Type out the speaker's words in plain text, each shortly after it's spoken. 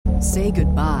Say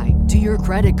goodbye to your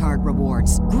credit card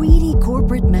rewards. Greedy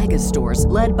corporate mega stores,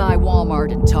 led by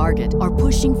Walmart and Target, are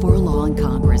pushing for a law in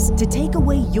Congress to take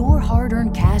away your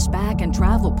hard-earned cash back and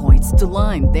travel points to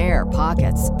line their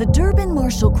pockets. The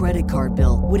Durbin-Marshall credit card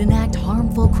bill would enact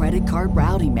harmful credit card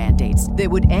routing mandates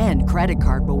that would end credit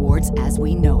card rewards as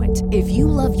we know it. If you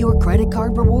love your credit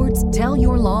card rewards, tell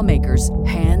your lawmakers,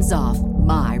 hands off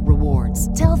my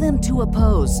rewards. Tell them to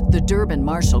oppose the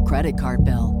Durbin-Marshall credit card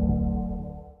bill.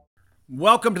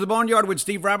 Welcome to the Boneyard with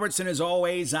Steve Robertson. As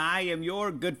always, I am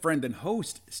your good friend and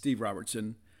host, Steve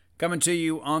Robertson, coming to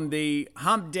you on the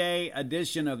Hump Day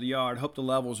edition of the Yard. Hope the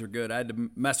levels are good. I had to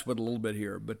mess with it a little bit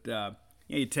here, but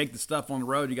you take the stuff on the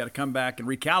road, you got to come back and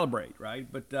recalibrate, right?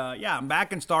 But I'm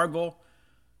back in Starkville.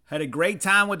 Had a great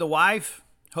time with the wife.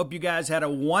 Hope you guys had a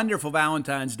wonderful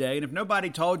Valentine's Day. And if nobody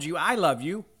told you, I love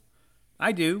you.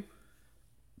 I do.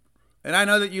 And I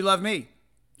know that you love me.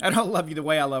 I don't love you the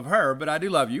way I love her, but I do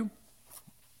love you.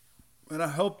 And I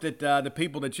hope that the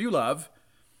people that you love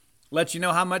let you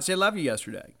know how much they love you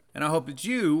yesterday. And I hope that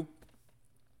you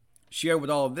share with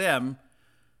all of them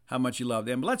how much you love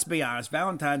them. But let's be honest,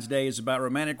 Valentine's Day is about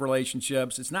romantic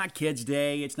relationships. It's not Kids'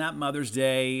 Day. It's not Mother's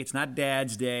Day. It's not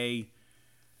Dad's Day.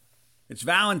 It's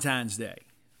Valentine's Day,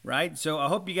 right? So I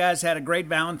hope you guys had a great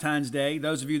Valentine's Day.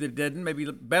 Those of you that didn't, maybe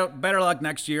better luck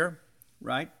next year,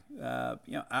 right?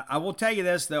 I will tell you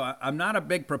this, though. I'm not a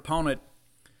big proponent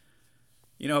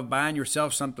of buying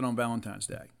yourself something on Valentine's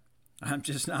Day. I'm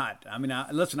just not. I mean,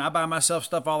 I buy myself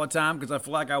stuff all the time because I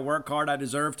feel like I work hard. I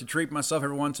deserve to treat myself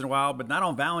every once in a while, but not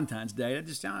on Valentine's Day. I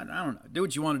don't know. Do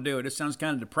what you want to do. It just sounds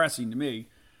kind of depressing to me.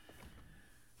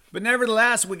 But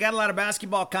nevertheless, we got a lot of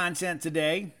basketball content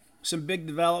today. Some big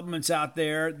developments out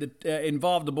there that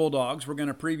involve the Bulldogs. We're going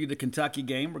to preview the Kentucky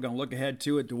game. We're going to look ahead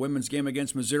to it, the women's game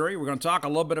against Missouri. We're going to talk a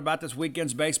little bit about this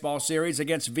weekend's baseball series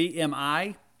against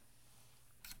VMI.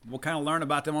 We'll kind of learn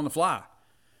about them on the fly.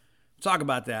 Talk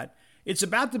about that. It's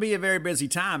about to be a very busy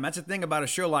time. That's the thing about a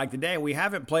show like today. We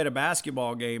haven't played a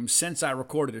basketball game since I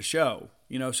recorded a show,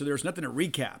 so there's nothing to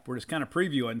recap. We're just kind of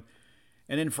previewing.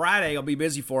 And then Friday will be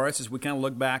busy for us as we kind of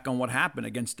look back on what happened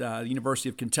against the University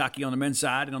of Kentucky on the men's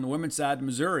side and on the women's side,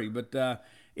 Missouri. But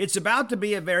it's about to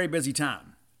be a very busy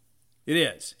time. It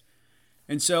is.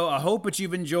 And so I hope that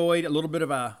you've enjoyed a little bit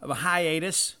of a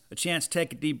hiatus, a chance to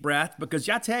take a deep breath, because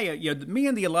I tell you, me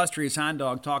and the illustrious Hind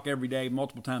Dog talk every day,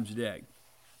 multiple times a day.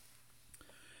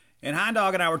 And Hind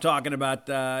Dog and I were talking about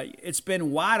it's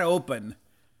been wide open,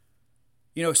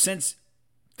 since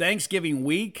Thanksgiving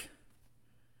week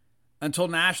until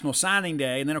National Signing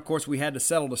Day. And then, of course, we had to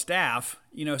settle the staff,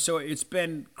 so it's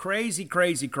been crazy,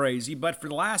 crazy, crazy. But for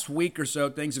the last week or so,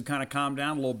 things have kind of calmed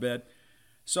down a little bit.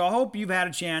 So I hope you've had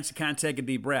a chance to kind of take a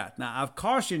deep breath. Now, I've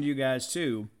cautioned you guys,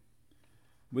 too,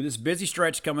 with this busy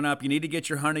stretch coming up, you need to get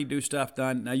your honey-do stuff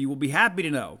done. Now, you will be happy to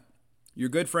know your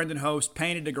good friend and host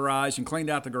painted the garage and cleaned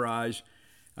out the garage.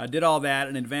 I did all that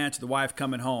in advance of the wife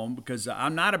coming home because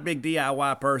I'm not a big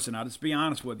DIY person. I'll just be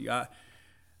honest with you. I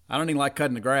don't even like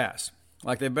cutting the grass.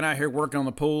 Like, they've been out here working on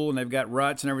the pool, and they've got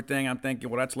ruts and everything. I'm thinking,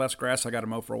 well, that's less grass I got to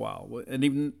mow for a while. And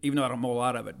even though I don't mow a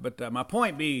lot of it. But my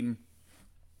point being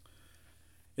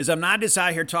is I'm not just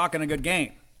out here talking a good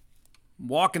game. I'm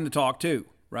walking the talk too,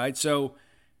 right? So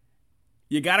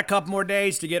you got a couple more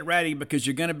days to get ready because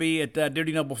you're going to be at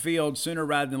Duty Noble Field sooner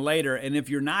rather than later. And if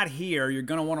you're not here, you're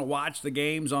going to want to watch the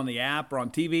games on the app or on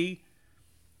TV.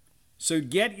 So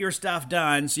get your stuff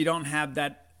done so you don't have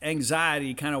that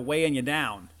anxiety kind of weighing you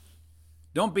down.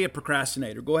 Don't be a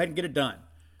procrastinator. Go ahead and get it done.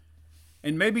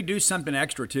 And maybe do something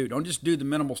extra, too. Don't just do the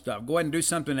minimal stuff. Go ahead and do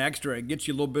something extra. It gets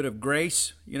you a little bit of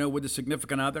grace, with the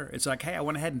significant other. It's like, hey, I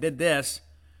went ahead and did this.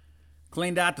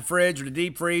 Cleaned out the fridge or the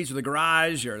deep freeze or the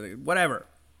garage or whatever.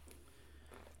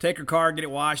 Take your car, get it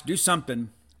washed. Do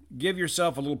something. Give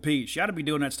yourself a little peace. You ought to be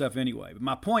doing that stuff anyway. But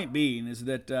my point being is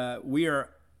that we are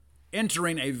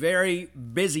entering a very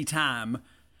busy time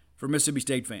for Mississippi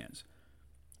State fans.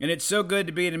 And it's so good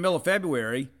to be in the middle of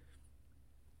February.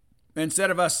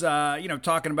 Instead of us,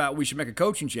 talking about we should make a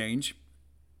coaching change,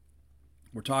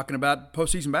 we're talking about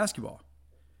postseason basketball.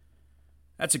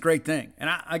 That's a great thing. And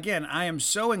I am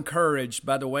so encouraged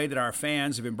by the way that our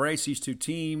fans have embraced these two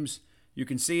teams. You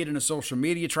can see it in the social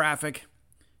media traffic.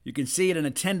 You can see it in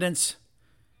attendance.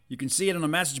 You can see it on the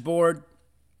message board.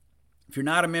 If you're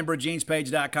not a member of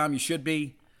genespage.com, you should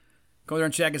be. Go there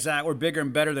and check us out. We're bigger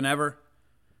and better than ever.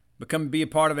 Be a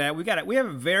part of that. We have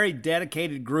a very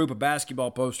dedicated group of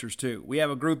basketball posters too. We have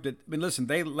a group that, listen,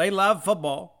 they love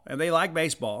football and they like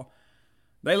baseball.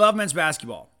 They love men's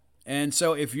basketball. And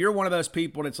so if you're one of those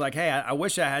people that's like, hey, I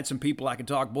wish I had some people I could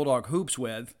talk Bulldog hoops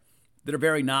with that are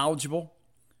very knowledgeable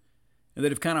and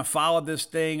that have kind of followed this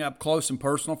thing up close and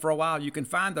personal for a while, you can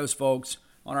find those folks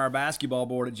on our basketball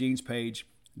board at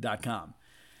genespage.com.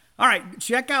 All right,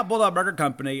 check out Bulldog Burger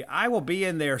Company. I will be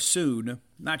in there soon,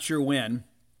 not sure when.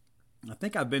 I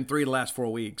think I've been 3 of the last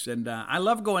 4 weeks, and I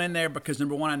love going in there because,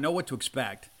 number one, I know what to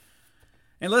expect.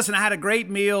 And listen, I had a great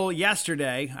meal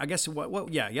yesterday. I guess,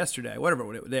 yesterday,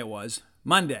 whatever day it was,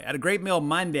 Monday. I had a great meal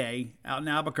Monday out in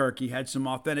Albuquerque, had some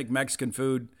authentic Mexican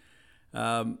food.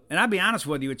 And I'll be honest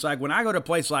with you, it's like when I go to a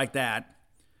place like that,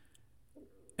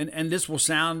 and this will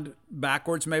sound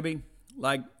backwards maybe,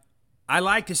 like I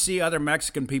like to see other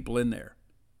Mexican people in there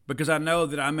because I know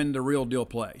that I'm in the real deal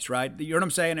place, right? You know what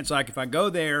I'm saying? It's like if I go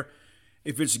there,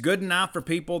 if it's good enough for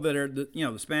people that are,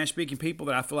 the Spanish-speaking people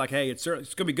that I feel like, hey, it's going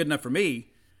to be good enough for me.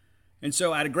 And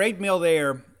so I had a great meal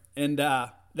there, and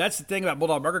that's the thing about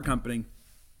Bulldog Burger Company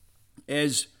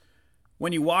is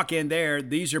when you walk in there,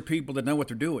 these are people that know what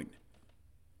they're doing.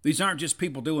 These aren't just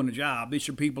people doing a job. These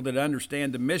are people that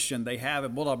understand the mission they have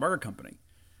at Bulldog Burger Company.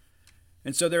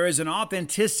 And so there is an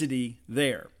authenticity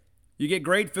there. You get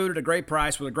great food at a great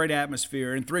price with a great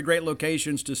atmosphere and 3 great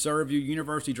locations to serve you.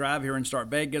 University Drive here in Start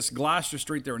Vegas, Gloucester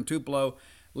Street there in Tupelo,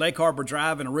 Lake Harbor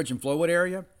Drive in a Ridge and Flowwood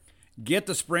area. Get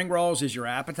the spring rolls as your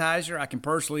appetizer. I can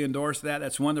personally endorse that.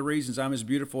 That's one of the reasons I'm as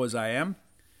beautiful as I am,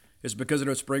 is because of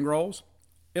those spring rolls.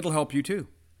 It'll help you too.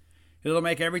 It'll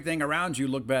make everything around you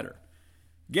look better.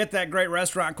 Get that great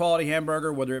restaurant quality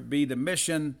hamburger, whether it be the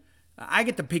Mission. I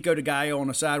get the Pico de Gallo on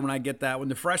the side when I get that one.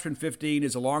 The Freshman 15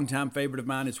 is a longtime favorite of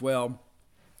mine as well.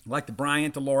 I like the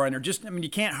Bryant, the Laura, and you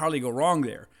can't hardly go wrong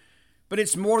there. But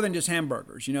it's more than just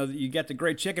hamburgers. You get the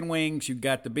great chicken wings. You've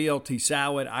got the BLT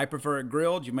salad. I prefer it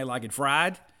grilled. You may like it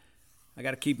fried. I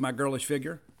got to keep my girlish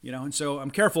figure, and so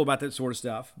I'm careful about that sort of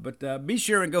stuff. But be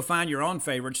sure and go find your own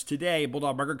favorites today at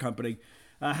Bulldog Burger Company.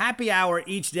 Happy hour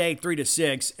each day, 3 to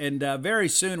 6. And very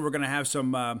soon we're going to have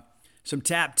some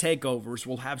tap takeovers.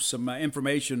 We'll have some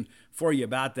information for you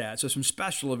about that. So some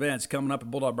special events coming up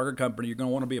at Bulldog Burger Company you're going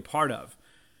to want to be a part of.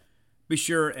 Be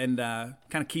sure and kind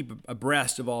of keep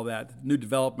abreast of all that, new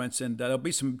developments, and there'll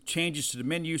be some changes to the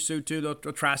menu soon too.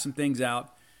 They'll try some things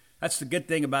out. That's the good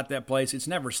thing about that place. It's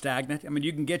never stagnant. I mean,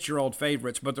 you can get your old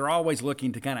favorites, but they're always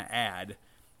looking to kind of add.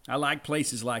 I like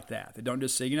places like that. They don't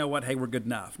just say, you know what, hey, we're good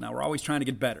enough. Now, we're always trying to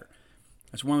get better.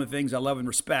 That's one of the things I love and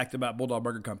respect about Bulldog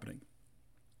Burger Company.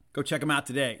 Go check them out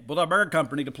today. Bulldog Burger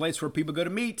Company, the place where people go to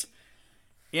meet.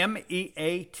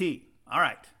 MEAT. All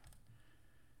right.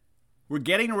 We're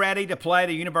getting ready to play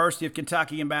the University of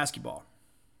Kentucky in basketball.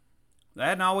 That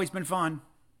hadn't always been fun.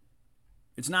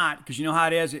 It's not, because you know how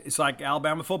it is. It's like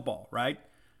Alabama football, right?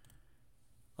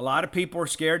 A lot of people are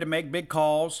scared to make big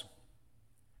calls.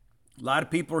 A lot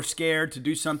of people are scared to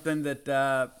do something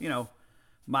that,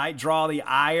 might draw the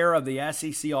ire of the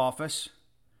SEC office.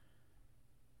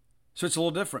 So it's a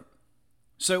little different.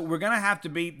 So we're going to have to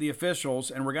beat the officials,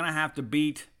 and we're going to have to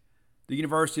beat the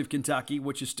University of Kentucky,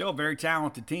 which is still a very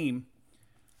talented team.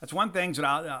 That's one thing that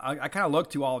I kind of look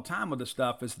to all the time with this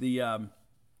stuff is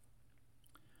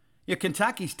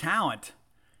Kentucky's talent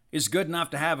is good enough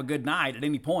to have a good night at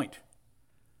any point.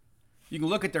 You can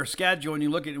look at their schedule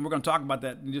and we're going to talk about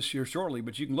that just here shortly,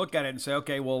 but you can look at it and say,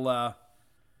 okay, well,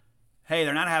 hey,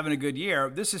 they're not having a good year.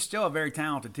 This is still a very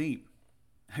talented team,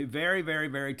 a very, very,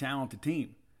 very talented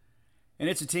team. And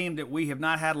it's a team that we have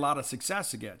not had a lot of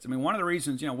success against. I mean, one of the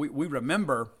reasons, we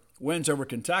remember wins over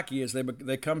Kentucky is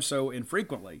they come so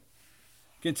infrequently.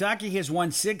 Kentucky has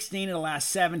won 16 of the last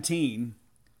 17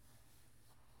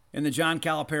 in the John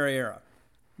Calipari era.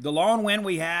 The lone win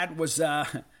we had was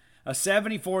a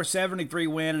 74-73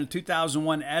 win in the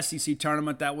 2001 SEC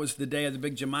tournament. That was the day of the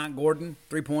big Jamont Gordon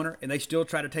three-pointer, and they still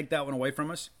try to take that one away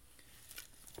from us.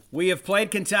 We have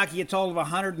played Kentucky a total of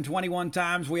 121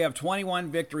 times. We have 21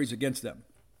 victories against them.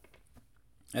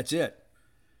 That's it.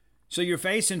 So you're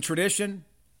facing tradition.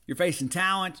 You're facing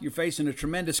talent. You're facing a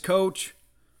tremendous coach.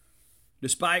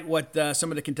 Despite what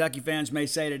some of the Kentucky fans may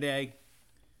say today,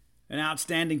 an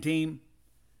outstanding team.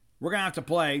 We're going to have to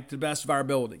play to the best of our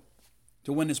ability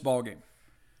to win this ball game.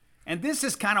 And this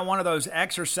is kind of one of those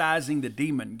exercising the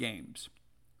demon games.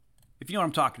 If you know what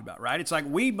I'm talking about, right? It's like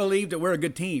we believe that we're a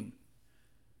good team.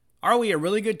 Are we a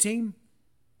really good team?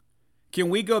 Can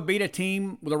we go beat a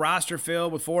team with a roster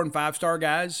filled with 4- and 5-star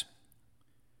guys?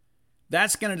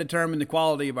 That's going to determine the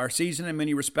quality of our season in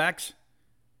many respects.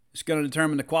 It's going to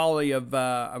determine the quality of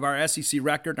our SEC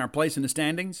record and our place in the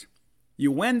standings.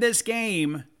 You win this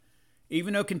game,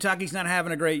 even though Kentucky's not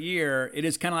having a great year, it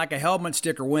is kind of like a helmet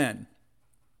sticker win.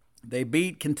 They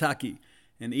beat Kentucky.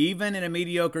 And even in a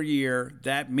mediocre year,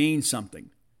 that means something.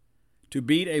 To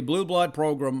beat a blue blood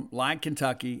program like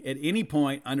Kentucky at any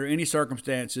point, under any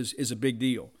circumstances, is a big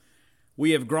deal.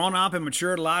 We have grown up and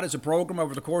matured a lot as a program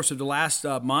over the course of the last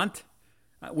month.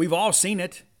 We've all seen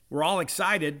it. We're all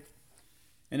excited.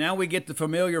 And now we get the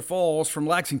familiar foes from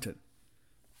Lexington.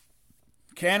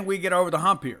 Can we get over the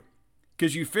hump here?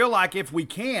 Because you feel like if we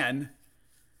can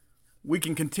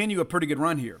continue a pretty good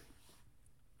run here.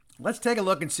 Let's take a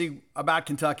look and see about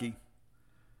Kentucky.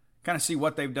 Kind of see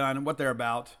what they've done and what they're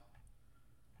about.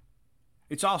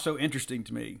 It's also interesting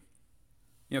to me.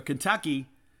 You know, Kentucky,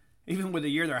 even with the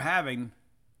year they're having,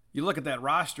 you look at that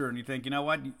roster and you think, you know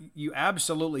what? You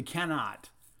absolutely cannot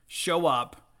show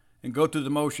up and go through the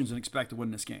motions and expect to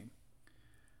win this game.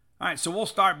 All right, so we'll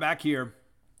start back here.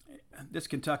 This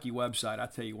Kentucky website, I'll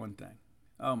tell you one thing.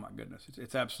 Oh, my goodness.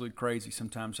 It's absolutely crazy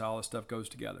sometimes how all this stuff goes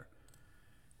together.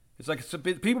 It's like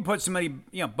people put so many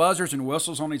buzzers and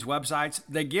whistles on these websites.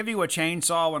 They give you a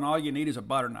chainsaw when all you need is a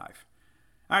butter knife.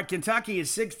 All right, Kentucky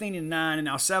is 16-9 and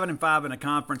now 7-5 in the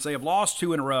conference. They have lost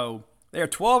 2 in a row. They are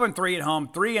 12-3 at home,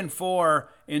 3-4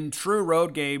 in true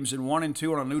road games, and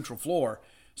 1-2 on a neutral floor.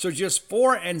 So just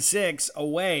 4-6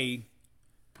 away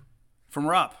from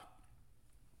Rupp.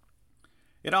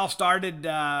 It all started,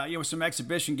 with some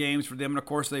exhibition games for them, and of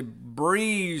course they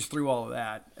breezed through all of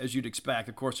that, as you'd expect.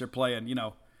 Of course, they're playing,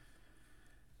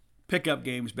 pickup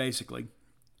games basically.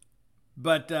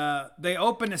 But they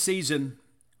opened the season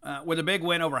with a big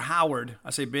win over Howard. I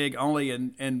say big only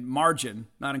in margin,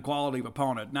 not in quality of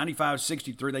opponent.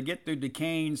 95-63. They get through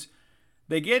Duquesne's.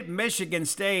 They get Michigan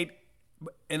State,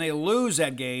 and they lose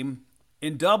that game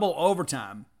in double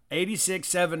overtime,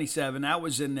 86-77. That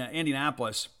was in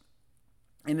Indianapolis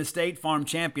in the State Farm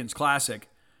Champions Classic.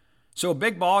 So a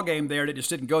big ball game there that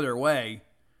just didn't go their way.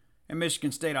 And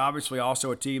Michigan State, obviously, also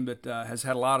a team that has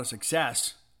had a lot of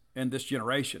success in this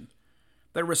generation.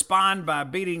 They respond by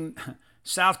beating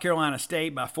South Carolina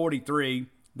State by 43.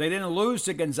 They then lose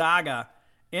to Gonzaga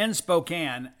in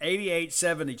Spokane,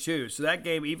 88-72. So that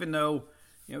game, even though,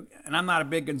 and I'm not a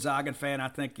big Gonzaga fan, I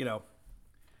think,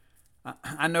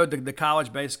 I know the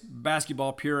college-based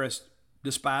basketball purists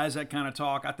despise that kind of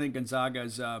talk. I think Gonzaga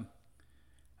is, I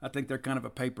think they're kind of a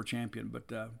paper champion,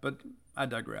 but I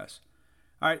digress.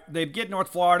 All right, they get North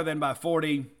Florida then by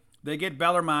 40. They get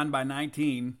Bellarmine by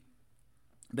 19.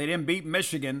 They then beat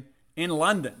Michigan in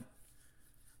London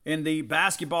in the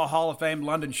Basketball Hall of Fame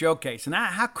London Showcase. And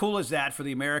how cool is that for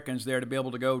the Americans there to be able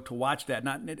to go to watch that,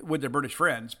 not with their British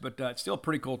friends, but it's still a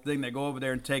pretty cool thing. They go over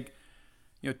there and take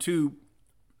 2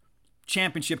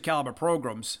 championship caliber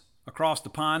programs across the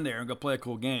pond there and go play a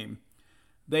cool game.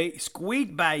 They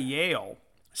squeaked by Yale,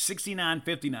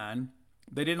 69-59.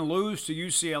 They didn't lose to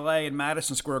UCLA in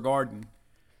Madison Square Garden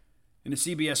in the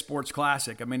CBS Sports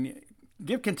Classic. I mean,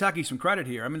 give Kentucky some credit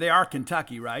here. I mean, they are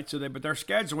Kentucky, right? But they're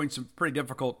scheduling some pretty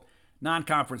difficult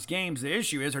non-conference games. The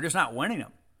issue is they're just not winning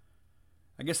them.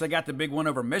 I guess they got the big win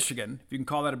over Michigan, if you can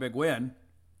call that a big win.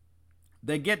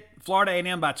 They get Florida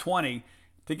A&M by 20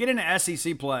 to get into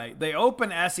SEC play. They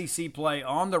open SEC play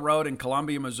on the road in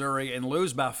Columbia, Missouri, and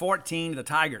lose by 14 to the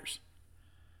Tigers.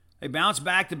 They bounce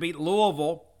back to beat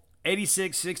Louisville,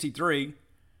 86-63.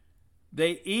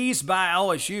 They ease by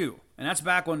LSU, and that's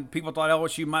back when people thought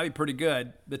LSU might be pretty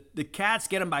good. The Cats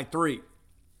get them by 3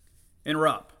 in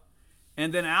Rupp.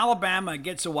 And then Alabama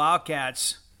gets the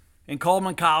Wildcats in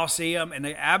Coleman Coliseum, and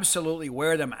they absolutely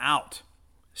wear them out,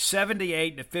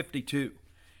 78-52.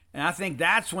 And I think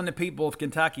that's when the people of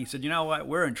Kentucky said, you know what,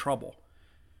 we're in trouble.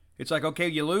 It's like, okay,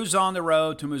 you lose on the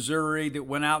road to Missouri that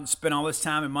went out and spent all this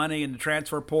time and money in the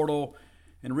transfer portal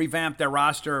and revamped their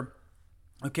roster.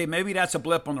 Okay, maybe that's a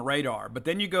blip on the radar. But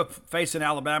then you go face an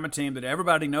Alabama team that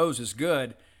everybody knows is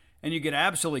good, and you get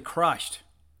absolutely crushed.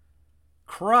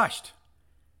 Crushed.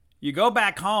 You go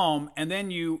back home, and then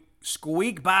you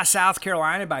squeak by South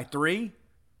Carolina by 3.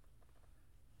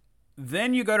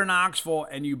 Then you go to Knoxville,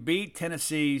 and you beat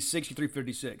Tennessee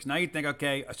 63-56. Now you think,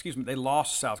 okay, they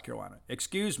lost to South Carolina.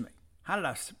 Excuse me. How did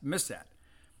I miss that?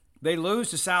 They lose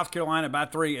to South Carolina by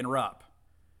 3 in Rupp.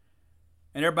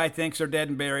 And everybody thinks they're dead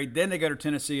and buried. Then they go to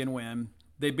Tennessee and win.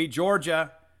 They beat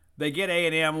Georgia. They get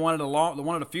A&M, one of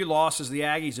the few losses the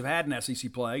Aggies have had in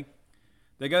SEC play.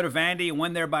 They go to Vandy and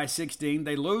win there by 16.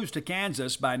 They lose to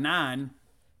Kansas by 9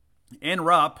 in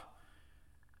Rupp.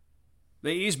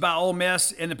 They ease by Ole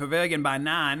Miss in the Pavilion by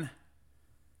 9.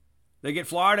 They get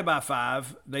Florida by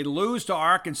 5. They lose to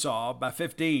Arkansas by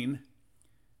 15.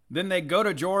 Then they go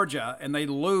to Georgia and they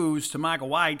lose to Michael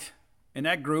White in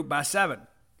that group by 7.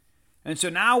 And so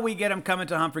now we get them coming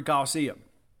to Humphrey Coliseum.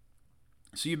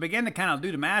 So you begin to kind of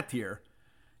do the math here.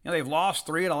 They've lost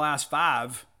 3 of the last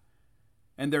 5,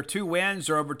 and their 2 wins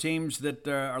are over teams that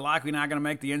are likely not going to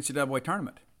make the NCAA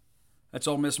tournament. That's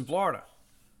Ole Miss and Florida.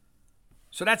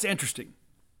 So that's interesting.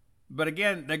 But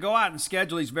again, they go out and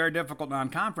schedule these very difficult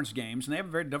non-conference games, and they have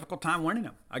a very difficult time winning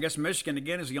them. I guess Michigan,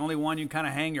 again, is the only one you can kind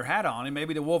of hang your hat on, and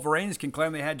maybe the Wolverines can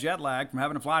claim they had jet lag from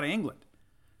having to fly to England.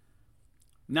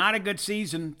 Not a good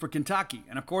season for Kentucky.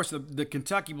 And, of course, the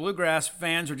Kentucky Bluegrass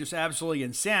fans are just absolutely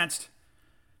incensed,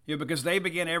 because they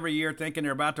begin every year thinking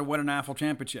they're about to win a national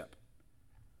championship.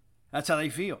 That's how they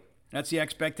feel. That's the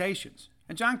expectations.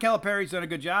 And John Calipari's done a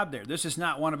good job there. This is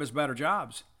not one of his better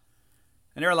jobs.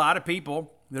 And there are a lot of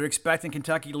people that are expecting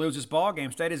Kentucky to lose this ball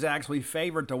game. State is actually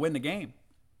favored to win the game.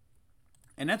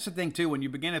 And that's the thing, too, when you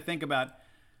begin to think about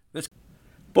this.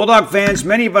 Bulldog fans,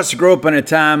 many of us grew up in a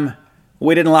time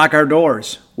we didn't lock our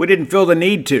doors. We didn't feel the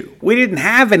need to. We didn't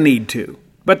have a need to.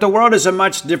 But the world is a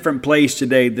much different place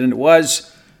today than it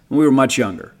was when we were much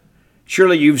younger.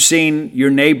 Surely you've seen your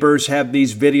neighbors have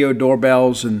these video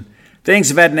doorbells and things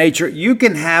of that nature. You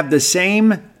can have the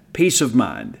same peace of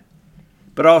mind,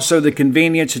 but also the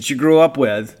convenience that you grew up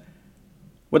with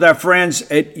our friends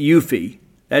at Eufy.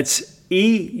 That's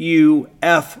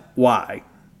EUFY.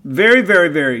 Very, very,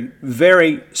 very,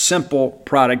 very simple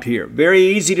product here. Very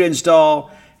easy to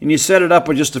install, and you set it up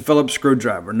with just a Phillips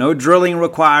screwdriver. No drilling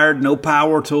required, no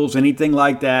power tools, anything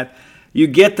like that. You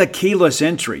get the keyless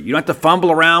entry. You don't have to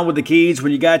fumble around with the keys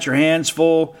when you got your hands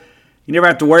full. You never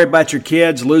have to worry about your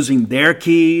kids losing their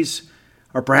keys.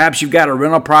 Or perhaps you've got a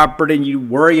rental property and you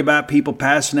worry about people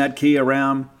passing that key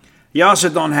around. You also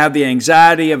don't have the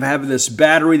anxiety of having this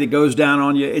battery that goes down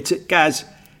on you. Guys,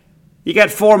 you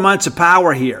got 4 months of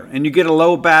power here, and you get a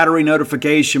low battery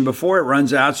notification before it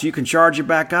runs out so you can charge it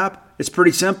back up. It's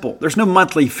pretty simple. There's no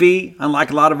monthly fee,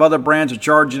 unlike a lot of other brands that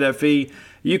charge you that fee.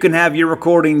 You can have your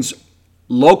recordings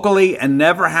locally and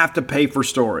never have to pay for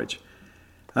storage.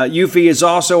 Eufy is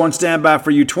also on standby for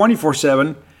you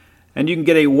 24/7, and you can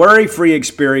get a worry-free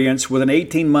experience with an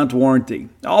 18-month warranty,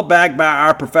 all backed by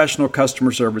our professional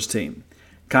customer service team.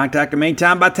 Contact them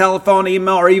anytime by telephone,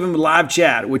 email, or even live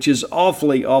chat, which is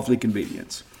awfully, awfully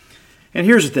convenient. And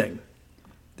here's the thing.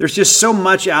 There's just so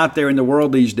much out there in the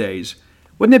world these days.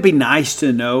 Wouldn't it be nice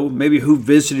to know maybe who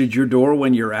visited your door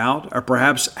when you're out, or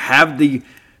perhaps have the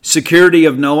security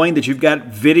of knowing that you've got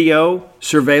video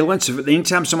surveillance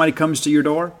anytime somebody comes to your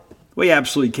door? Well, you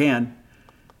absolutely can.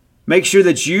 Make sure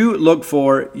that you look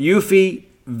for Eufy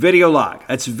Video Lock.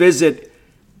 That's visit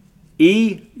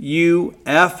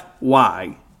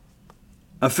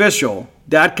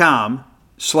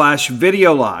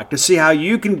EUFYofficial.com/video lock to see how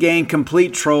you can gain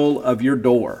complete control of your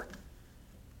door.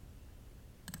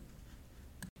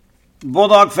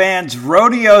 Bulldog fans,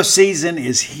 rodeo season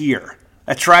is here.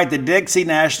 That's right, the Dixie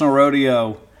National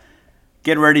Rodeo.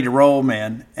 Get ready to roll,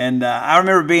 man. And I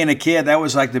remember being a kid, that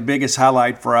was like the biggest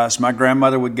highlight for us. My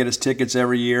grandmother would get us tickets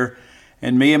every year,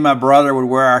 and me and my brother would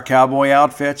wear our cowboy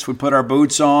outfits. We'd put our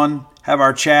boots on, have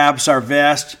our chaps, our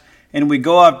vest, and we'd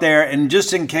go up there, and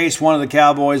just in case one of the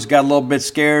cowboys got a little bit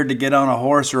scared to get on a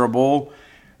horse or a bull,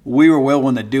 we were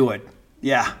willing to do it.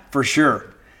 Yeah, for sure.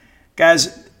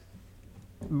 Guys,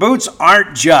 boots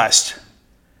aren't just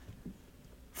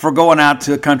for going out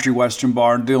to a country western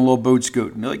bar and doing a little boot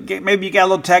scooting. Maybe you got a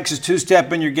little Texas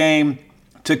two-step in your game.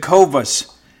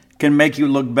 Tecovas can make you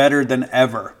look better than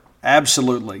ever.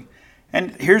 Absolutely.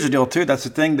 And here's the deal, too. That's the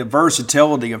thing, the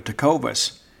versatility of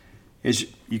Tecovas is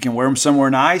you can wear them somewhere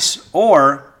nice,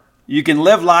 or you can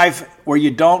live life where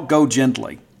you don't go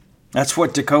gently. That's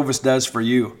what Tecovas does for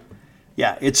you.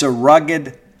 Yeah, it's a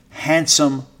rugged,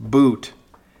 handsome boot.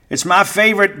 It's my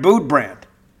favorite boot brand,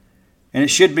 and it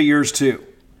should be yours, too.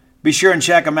 Be sure and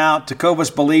check them out.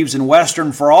 Tecovas believes in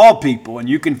Western for all people, and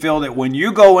you can feel that when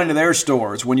you go into their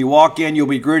stores. When you walk in, you'll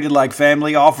be greeted like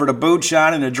family, offered a boot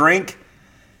shine and a drink,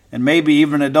 and maybe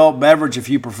even an adult beverage if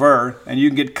you prefer. And you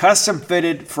can get custom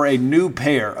fitted for a new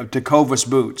pair of Tecovas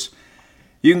boots.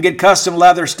 You can get custom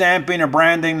leather stamping or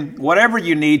branding, whatever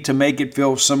you need to make it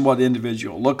feel somewhat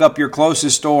individual. Look up your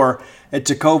closest store at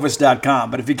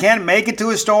tecovas.com. But if you can't make it to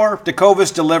a store,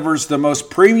 Tecovas delivers the most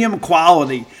premium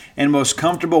quality and most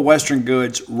comfortable Western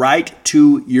goods right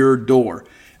to your door.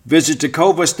 Visit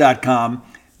tecovas.com.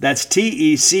 That's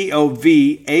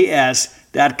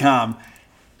TECOVAS.com.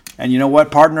 And you know what,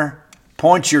 partner?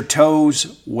 Point your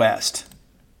toes west.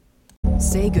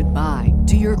 Say goodbye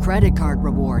to your credit card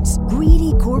rewards.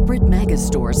 Greedy corporate mega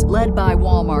stores, led by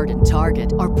Walmart and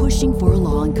Target, are pushing for a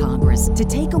law in Congress to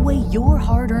take away your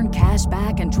hard-earned cash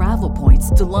back and travel points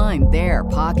to line their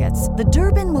pockets. The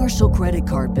Durbin-Marshall credit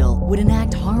card bill would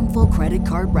enact harmful credit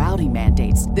card routing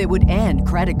mandates that would end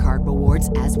credit card rewards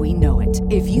as we know it.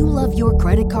 If you love your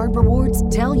credit card rewards,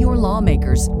 tell your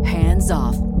lawmakers, hands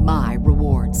off my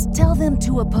rewards. Tell them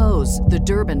to oppose the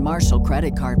Durbin-Marshall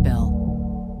credit card bill.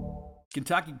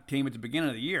 Kentucky team at the beginning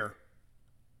of the year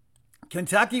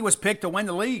Kentucky was picked to win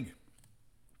the league.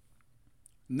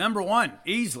 Number one,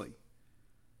 easily.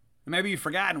 Maybe you've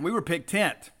forgotten, we were picked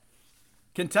 10th.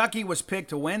 Kentucky was picked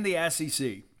to win the SEC.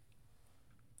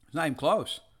 It's not even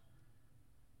close.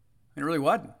 It really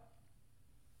wasn't.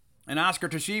 And Oscar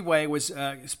Tshiebwe was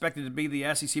expected to be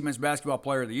the SEC Men's Basketball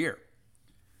Player of the Year.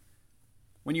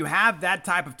 When you have that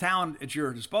type of talent at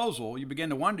your disposal, you begin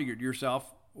to wonder to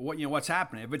yourself, what's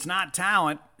happening. If it's not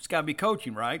talent, it's got to be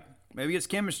coaching, right? Maybe it's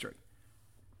chemistry.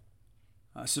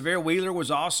 Severe Wheeler was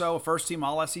also a first-team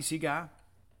All-SEC guy.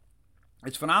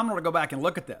 It's phenomenal to go back and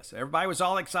look at this. Everybody was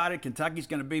all excited. Kentucky's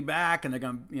going to be back, and they're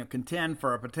going to contend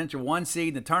for a potential 1 seed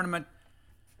in the tournament.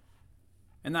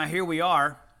 And now here we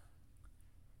are.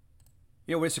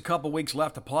 With just a couple weeks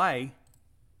left to play,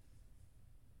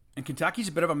 and Kentucky's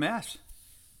a bit of a mess.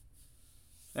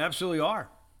 They absolutely are.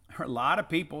 There are a lot of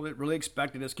people that really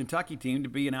expected this Kentucky team to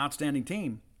be an outstanding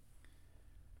team,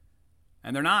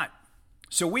 and they're not.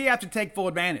 So we have to take full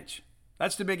advantage.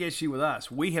 That's the big issue with us.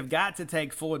 We have got to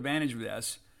take full advantage of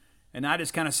this and not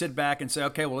just kind of sit back and say,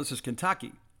 okay, well, this is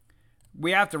Kentucky.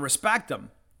 We have to respect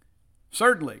them,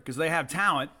 certainly, because they have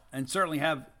talent and certainly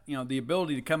have the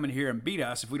ability to come in here and beat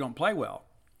us if we don't play well.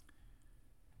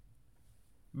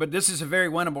 But this is a very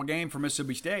winnable game for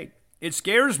Mississippi State. It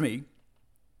scares me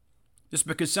just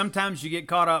because sometimes you get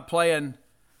caught up playing,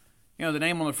 the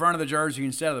name on the front of the jersey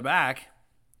instead of the back.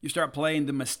 You start playing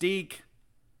the mystique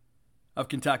of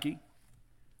Kentucky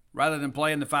rather than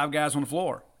playing the 5 guys on the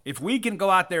floor. If we can go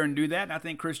out there and do that, and I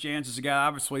think Chris Jans is a guy,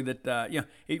 obviously, that,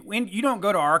 when you don't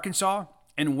go to Arkansas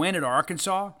and win at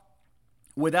Arkansas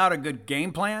without a good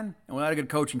game plan and without a good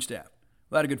coaching staff,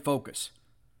 without a good focus,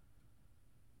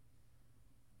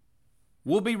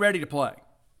 we'll be ready to play.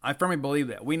 I firmly believe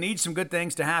that. We need some good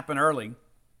things to happen early.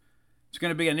 It's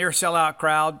going to be a near sellout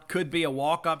crowd, could be a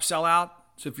walk-up sellout.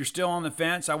 So if you're still on the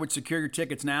fence, I would secure your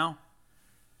tickets now.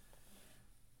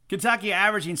 Kentucky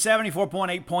averaging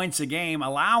 74.8 points a game,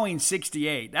 allowing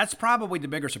 68. That's probably the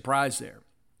bigger surprise there.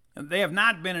 They have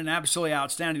not been an absolutely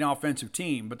outstanding offensive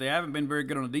team, but they haven't been very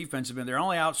good on the defensive end. They're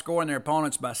only outscoring their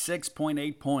opponents by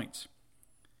 6.8 points.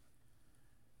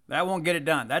 That won't get it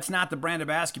done. That's not the brand of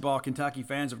basketball Kentucky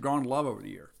fans have grown to love over the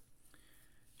year.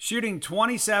 Shooting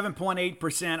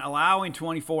 27.8%, allowing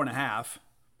 24.5.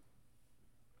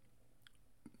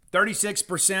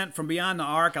 36% from beyond the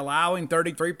arc, allowing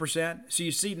 33%. So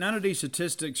you see, none of these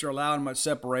statistics are allowing much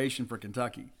separation for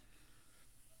Kentucky.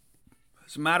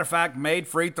 As a matter of fact, made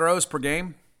free throws per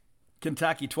game,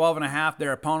 Kentucky 12.5,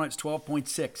 their opponents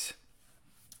 12.6.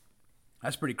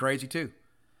 That's pretty crazy too.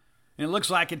 And it looks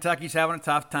like Kentucky's having a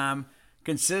tough time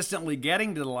consistently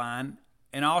getting to the line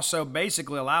and also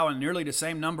basically allowing nearly the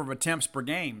same number of attempts per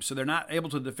game. So they're not able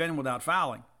to defend without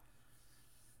fouling.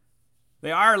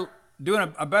 They are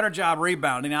doing a better job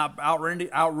rebounding,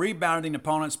 out rebounding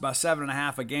opponents by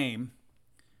 7.5 a game.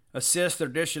 Assists, they're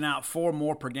dishing out 4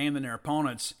 more per game than their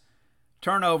opponents.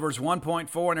 Turnovers,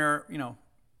 1.4, and their,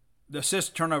 the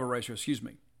assist turnover ratio,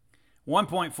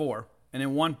 1.4, and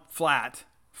then 1 flat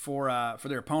for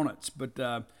their opponents.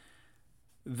 But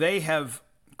they have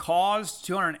caused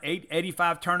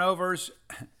 285 turnovers,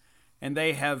 and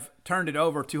they have turned it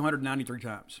over 293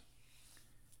 times.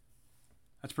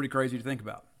 That's pretty crazy to think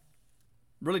about.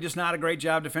 Really just not a great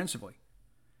job defensively.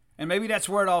 And maybe that's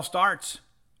where it all starts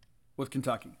with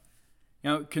Kentucky.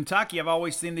 Kentucky, I've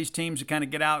always seen these teams that kind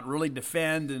of get out and really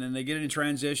defend, and then they get into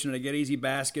transition, and they get easy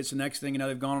baskets. The next thing you know,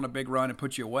 they've gone on a big run and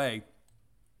put you away.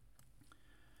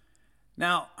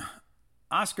 Now,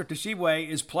 Oscar Tshiebwe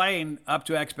is playing up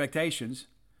to expectations,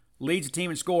 leads the team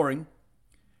in scoring.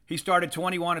 He started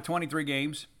 21 of 23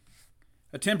 games,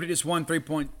 attempted just 1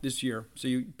 3-point this year, so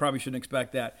you probably shouldn't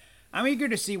expect that. I'm eager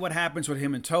to see what happens with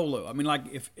him and Tolu. I mean, like,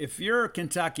 if you're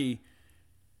Kentucky,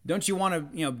 don't you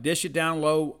want to, dish it down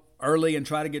low early and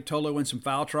try to get Tolu in some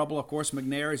foul trouble? Of course,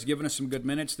 McNair has given us some good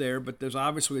minutes there, but there's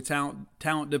obviously a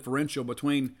talent differential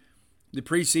between the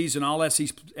preseason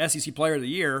All-SEC Player of the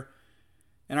Year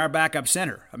and our backup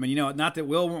center. I mean, not that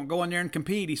Will won't go in there and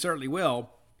compete. He certainly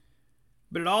will.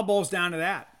 But it all boils down to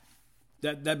that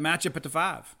matchup at the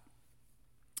 5.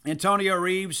 Antonio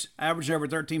Reeves averaging over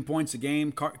 13 points a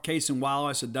game. Cason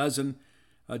Wallace, 12.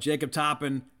 Jacob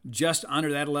Toppin just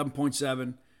under that,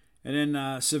 11.7. And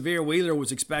then Severe Wheeler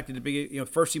was expected to be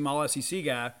first-team All-SEC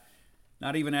guy,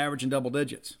 not even averaging double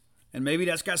digits. And maybe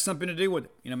that's got something to do with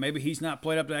it. Maybe he's not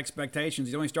played up to expectations.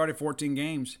 He's only started 14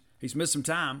 games. He's missed some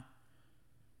time.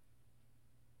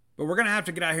 But we're going to have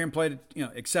to get out here and play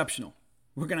exceptional.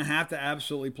 We're going to have to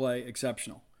absolutely play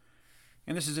exceptional.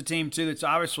 And this is a team, too, that's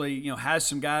obviously, has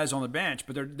some guys on the bench,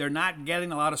 but they're not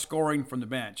getting a lot of scoring from the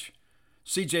bench.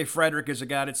 C.J. Frederick is a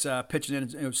guy that's pitching in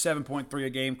 7.3 a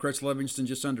game. Chris Livingston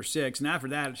just under 6. And after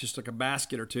that, it's just like a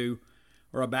basket or two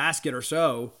or a basket or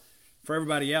so for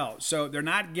everybody else. So they're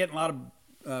not getting a lot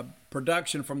of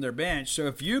production from their bench. So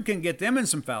if you can get them in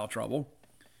some foul trouble,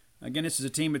 again, this is a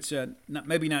team that's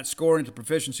maybe not scoring to the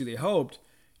proficiency they hoped,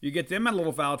 you get them in a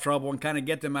little foul trouble and kind of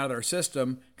get them out of their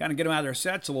system, kind of get them out of their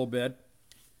sets a little bit,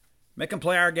 make them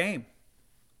play our game.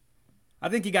 I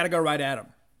think you got to go right at them.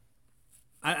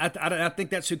 I think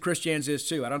that's who Chris Jans is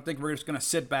too. I don't think we're just going to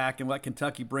sit back and let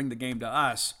Kentucky bring the game to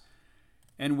us.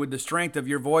 And with the strength of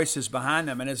your voices behind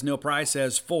them, and as Neil Price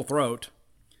says, full throat,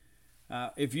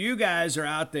 if you guys are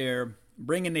out there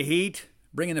bringing the heat,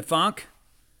 bringing the funk,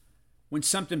 when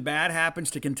something bad happens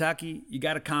to Kentucky, you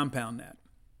got to compound that.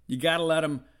 You got to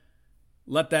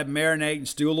let that marinate and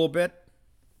stew a little bit,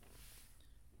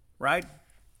 right?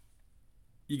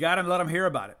 You got to let them hear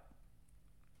about it.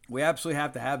 We absolutely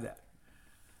have to have that.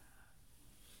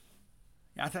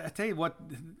 I tell you what,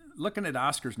 looking at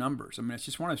Oscar's numbers, I mean, it's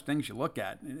just one of those things you look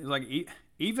at. It's like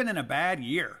even in a bad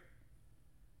year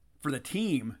for the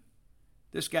team,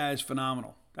 this guy is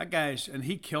phenomenal. And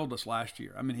he killed us last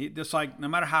year. I mean, he just like, no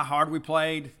matter how hard we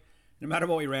played, no matter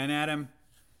what we ran at him,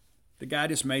 the guy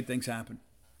just made things happen.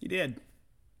 He did.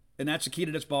 And that's the key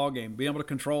to this ball game, being able to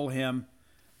control him.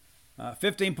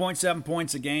 15.7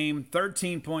 points a game,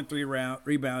 13.3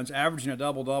 rebounds, averaging a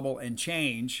double-double and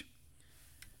change.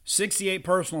 68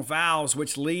 personal fouls,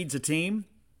 which leads a team.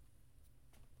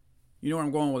 You know where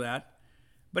I'm going with that.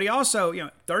 But he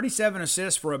also, 37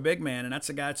 assists for a big man, and that's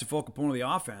a guy that's a focal point of the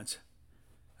offense.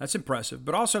 That's impressive.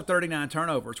 But also 39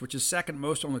 turnovers, which is second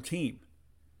most on the team.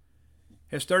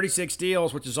 Has 36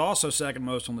 steals, which is also second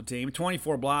most on the team.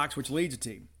 24 blocks, which leads a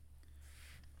team.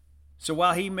 So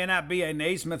while he may not be a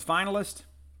Naismith finalist,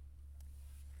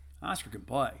 Oscar can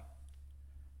play.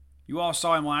 You all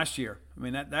saw him last year. I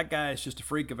mean, that guy is just a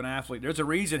freak of an athlete. There's a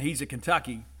reason he's at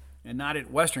Kentucky and not at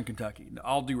Western Kentucky,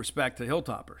 all due respect to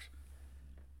Hilltoppers.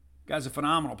 Guy's a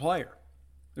phenomenal player.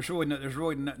 There's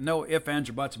really no ifs, ands,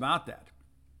 or buts about that.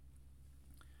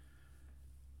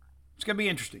 It's going to be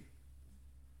interesting.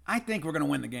 I think we're going to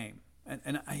win the game.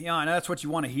 And I know that's what you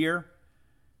want to hear.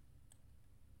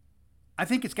 I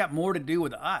think it's got more to do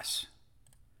with us.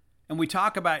 And we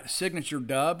talk about signature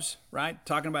dubs, right?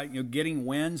 Talking about getting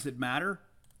wins that matter.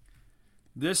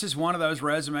 This is one of those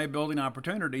resume building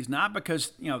opportunities, not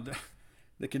because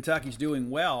the Kentucky's doing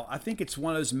well. I think it's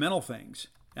one of those mental things.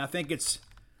 And I think it's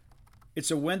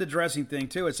a window dressing thing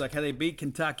too. It's like how they beat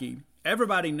Kentucky.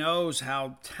 Everybody knows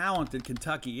how talented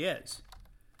Kentucky is.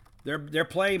 They're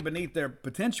playing beneath their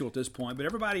potential at this point, but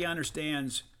everybody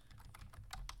understands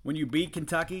when you beat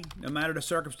Kentucky, no matter the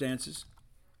circumstances,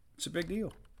 it's a big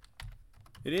deal.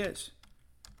 It is.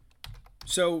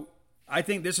 So I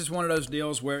think this is one of those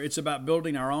deals where it's about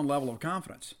building our own level of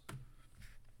confidence.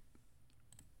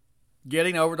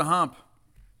 Getting over the hump.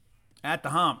 At the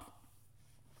hump.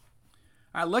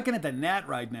 All right, looking at the net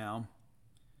right now,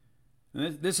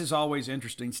 this is always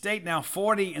interesting. State now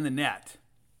 40 in the net.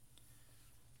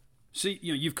 See,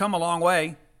 you've come a long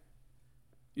way.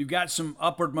 You've got some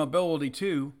upward mobility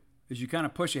too as you kind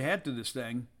of push ahead through this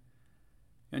thing.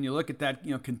 And you look at that,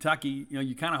 Kentucky,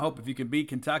 you kind of hope if you can beat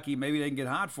Kentucky, maybe they can get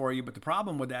hot for you. But the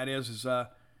problem with that is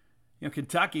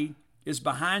Kentucky is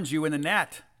behind you in the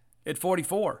net at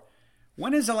 44.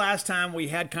 When is the last time we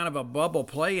had kind of a bubble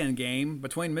play-in game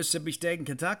between Mississippi State and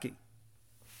Kentucky?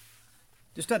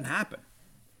 Just doesn't happen.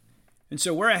 And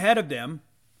so we're ahead of them.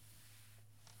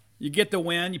 You get the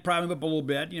win, you probably move up a little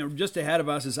bit. Just ahead of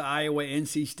us is Iowa,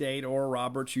 NC State, Oral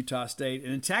Roberts, Utah State.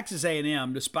 And in Texas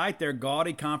A&M, despite their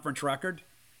gaudy conference record,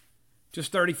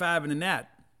 just 35 in the net.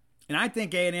 And I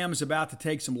think A&M is about to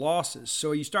take some losses.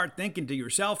 So you start thinking to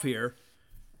yourself here,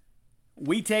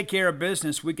 we take care of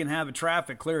business, we can have the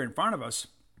traffic clear in front of us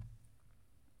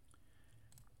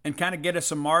and kind of get us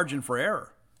some margin for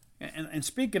error. And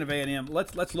speaking of A&M,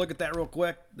 let's look at that real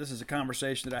quick. This is a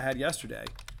conversation that I had yesterday.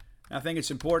 And I think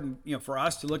it's important, for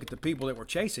us to look at the people that we're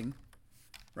chasing,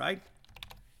 right?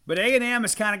 But A&M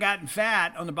has kind of gotten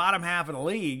fat on the bottom half of the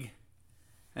league.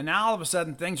 And now all of a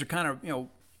sudden things are kind of,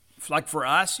 like for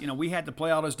us, we had to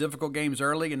play all those difficult games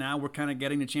early, and now we're kind of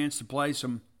getting the chance to play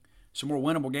some more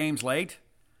winnable games late.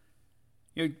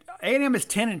 A&M is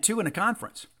 10-2 in the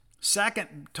conference,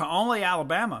 second to only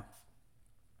Alabama.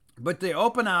 But they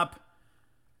open up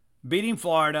beating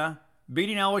Florida,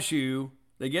 beating LSU,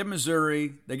 they get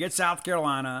Missouri, they get South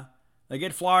Carolina, they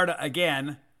get Florida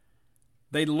again,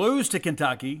 they lose to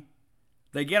Kentucky,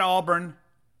 they get Auburn,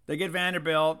 they get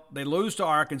Vanderbilt, they lose to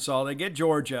Arkansas, they get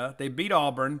Georgia, they beat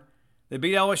Auburn, they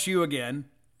beat LSU again,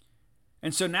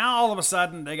 And so now all of a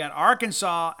sudden they got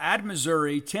Arkansas, at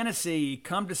Missouri, Tennessee,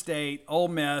 come to State, Ole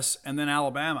Miss, and then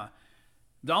Alabama.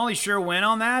 The only sure win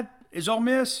on that is Ole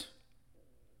Miss.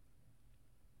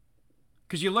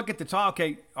 Because you look at the top,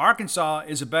 okay, Arkansas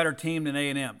is a better team than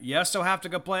A&M. Yes, they'll have to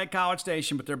go play at College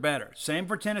Station, but they're better. Same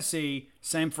for Tennessee,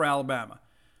 same for Alabama.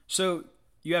 So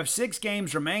you have 6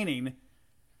 games remaining,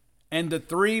 and the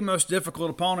 3 most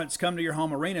difficult opponents come to your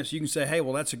home arena. So you can say, hey,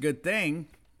 well, that's a good thing.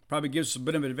 Probably gives us a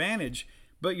bit of an advantage.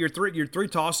 But your three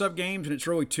toss-up games, and it's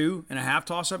really 2.5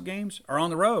 toss-up games, are on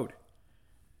the road.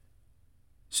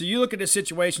 So you look at this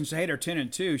situation and say, hey, they're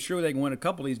 10-2. Sure, they can win a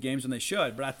couple of these games, and they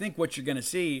should. But I think what you're going to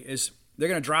see is they're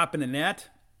going to drop in the net,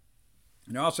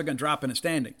 and they're also going to drop in the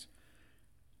standings.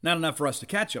 Not enough for us to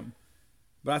catch them.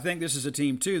 But I think this is a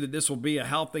team, too, that this will be a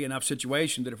healthy enough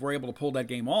situation that if we're able to pull that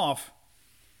game off,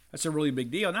 that's a really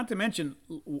big deal. Not to mention,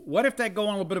 what if they go on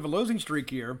a little bit of a losing streak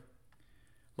here?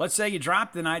 Let's say you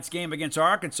drop tonight's game against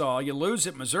Arkansas, you lose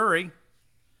at Missouri,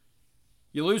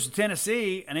 you lose to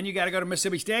Tennessee, and then you got to go to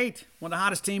Mississippi State, one of the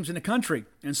hottest teams in the country,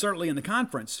 and certainly in the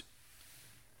conference.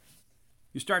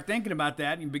 You start thinking about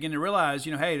that, and you begin to realize,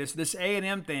 hey, this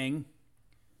A&M thing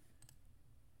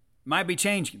might be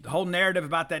changing. The whole narrative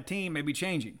about that team may be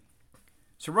changing.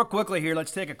 So real quickly here,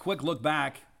 let's take a quick look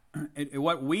back at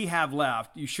what we have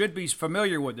left. You should be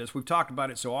familiar with this. We've talked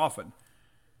about it so often.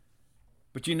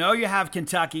 But you have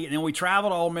Kentucky, and then we travel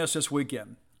to Ole Miss this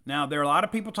weekend. Now, there are a lot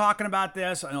of people talking about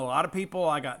this. I know a lot of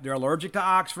people, they're allergic to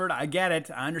Oxford. I get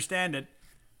it. I understand it.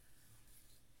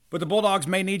 But the Bulldogs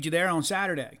may need you there on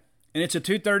Saturday. And it's a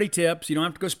 2:30 tip, so you don't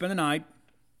have to go spend the night.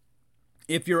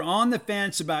 If you're on the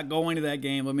fence about going to that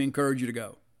game, let me encourage you to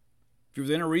go. If you're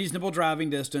within a reasonable driving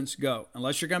distance, go.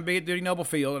 Unless you're going to be at Duty Noble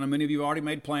Field, and many of you have already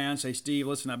made plans. Say, Steve,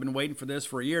 listen, I've been waiting for this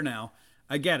for a year now.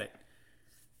 I get it.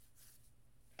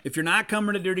 If you're not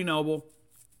coming to Duty Noble,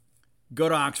 go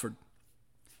to Oxford.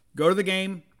 Go to the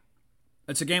game.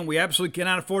 It's a game we absolutely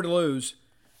cannot afford to lose.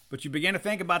 But you begin to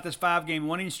think about this 5-game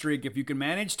winning streak. If you can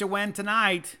manage to win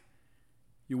tonight,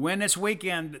 you win this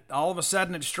weekend, all of a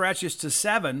sudden it stretches to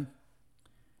 7.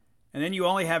 And then you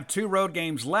only have 2 road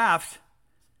games left.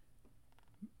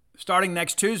 Starting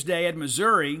next Tuesday at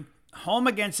Missouri, home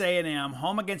against A&M,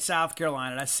 home against South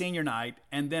Carolina, that's senior night,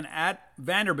 and then at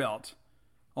Vanderbilt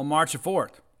on March the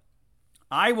 4th.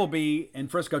 I will be in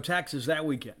Frisco, Texas that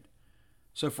weekend.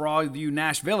 So for all of you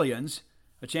Nashvillians,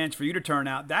 a chance for you to turn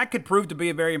out. That could prove to be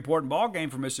a very important ball game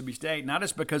for Mississippi State, not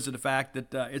just because of the fact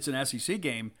that it's an SEC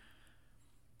game,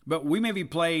 but we may be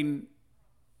playing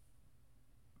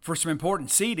for some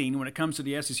important seeding when it comes to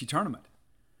the SEC tournament.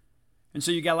 And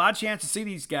so you got a lot of chance to see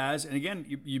these guys. And again,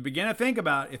 you begin to think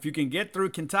about if you can get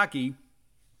through Kentucky,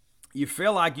 you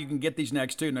feel like you can get these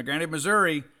next 2. Now, granted,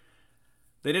 Missouri,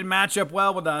 they didn't match up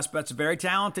well with us, but it's a very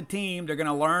talented team. They're going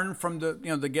to learn from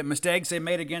the mistakes they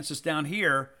made against us down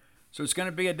here. So it's going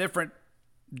to be a different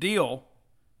deal,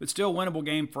 but still a winnable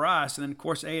game for us. And then, of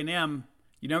course, A&M,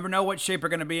 you never know what shape they're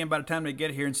going to be in by the time they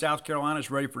get here. And South Carolina's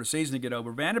ready for the season to get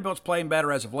over. Vanderbilt's playing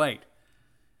better as of late.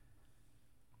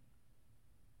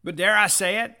 But dare I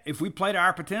say it, if we play to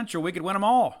our potential, we could win them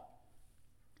all.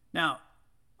 Now,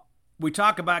 we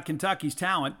talk about Kentucky's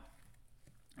talent.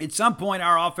 At some point,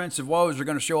 our offensive woes are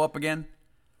going to show up again.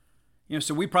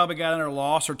 So we probably got another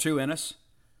loss or 2 in us.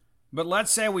 But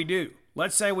let's say we do.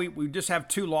 Let's say we just have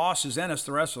 2 losses in us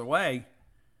the rest of the way.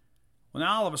 Well,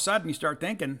 now all of a sudden you start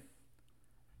thinking,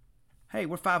 hey,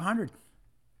 we're 500.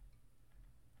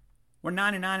 We're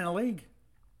 99 in the league.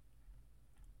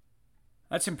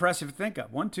 That's impressive to think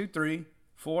of. 1, 2, 3,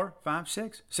 4, 5,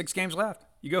 6. 6 games left.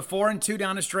 You go 4-2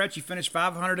 down the stretch. You finish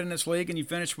 500 in this league, and you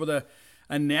finish with a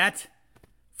net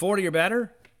 40 or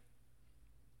better.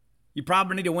 You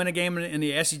probably need to win a game in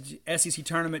the SEC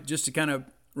tournament just to kind of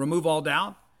remove all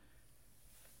doubt.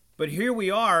 But here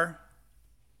we are,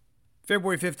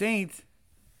 February 15th,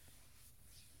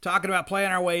 talking about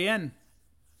playing our way in.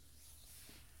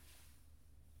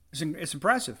 It's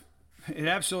impressive. It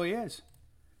absolutely is.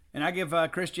 And I give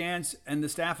Chris Jans and the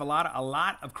staff a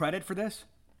lot of credit for this.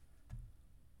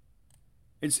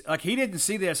 It's like he didn't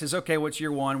see this as, okay, what's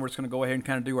year 1? We're just going to go ahead and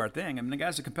kind of do our thing. I mean, the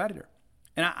guy's a competitor.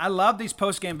 And I love these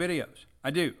post-game videos.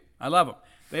 I do. I love them.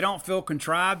 They don't feel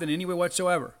contrived in any way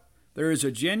whatsoever. There is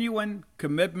a genuine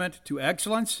commitment to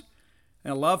excellence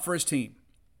and a love for his team.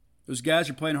 Those guys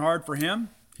are playing hard for him.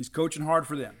 He's coaching hard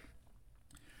for them.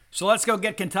 So let's go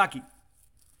get Kentucky.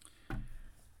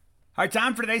 All right,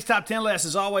 time for today's top 10 list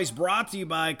is always brought to you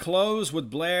by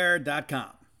closewithblair.com.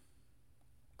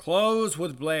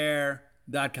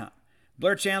 Closewithblair.com.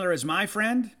 Blair Chandler is my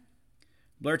friend.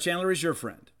 Blair Chandler is your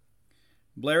friend.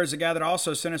 Blair is the guy that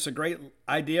also sent us a great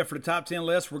idea for the top 10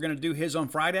 list. We're going to do his on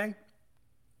Friday.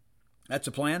 That's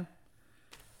a plan.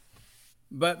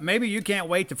 But maybe you can't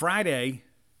wait to Friday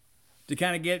to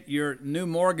kind of get your new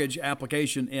mortgage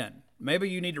application in. Maybe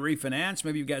you need to refinance.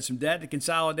 Maybe you've got some debt to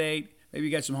consolidate. Maybe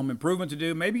you got some home improvement to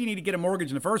do. Maybe you need to get a mortgage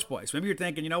in the first place. Maybe you're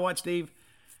thinking, you know what, Steve?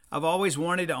 I've always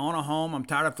wanted to own a home. I'm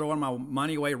tired of throwing my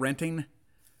money away renting.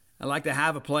 I'd like to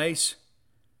have a place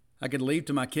I could leave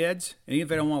to my kids. And even if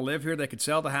they don't want to live here, they could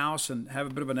sell the house and have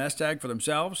a bit of a nest egg for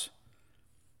themselves.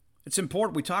 It's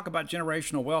important. We talk about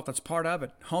generational wealth. That's part of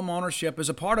it. Home ownership is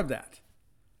a part of that.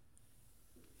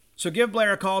 So give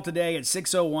Blair a call today at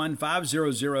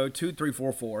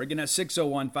 601-500-2344. Again, that's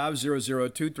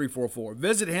 601-500-2344.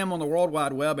 Visit him on the World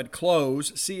Wide Web at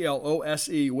close,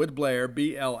 C-L-O-S-E, with Blair,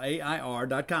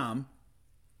 B-L-A-I-R.com.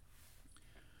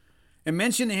 And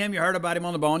mention to him you heard about him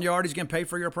on the Boneyard. He's going to pay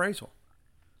for your appraisal.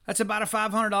 That's about a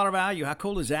 $500 value. How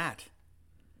cool is that?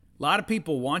 A lot of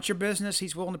people want your business.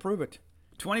 He's willing to prove it.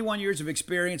 21 years of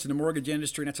experience in the mortgage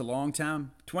industry, and that's a long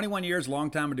time. 21 years,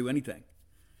 long time to do anything.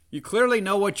 You clearly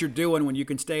know what you're doing when you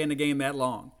can stay in the game that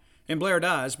long. And Blair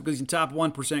does, because he's in top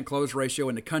 1% close ratio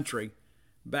in the country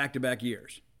back-to-back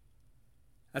years.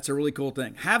 That's a really cool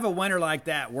thing. Have a winner like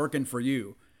that working for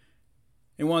you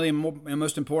in one of the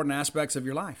most important aspects of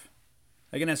your life.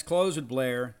 Again, that's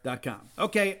closewithblair.com.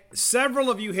 Okay, several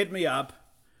of you hit me up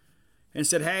and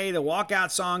said, hey, the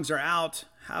walkout songs are out.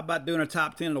 How about doing a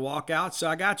top 10 of the walkouts? So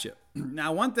I got you.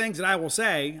 Now, one thing that I will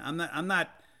say, I'm not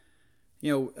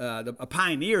a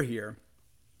pioneer here,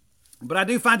 but I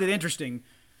do find it interesting.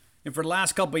 And for the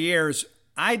last couple of years,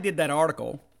 I did that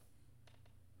article.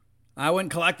 I went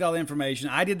and collected all the information.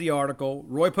 I did the article.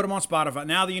 Roy put them on Spotify.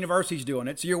 Now the university's doing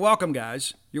it. So you're welcome,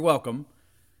 guys. You're welcome.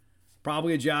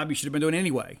 Probably a job you should have been doing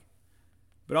anyway.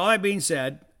 But all that being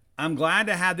said, I'm glad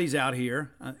to have these out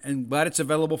here and glad it's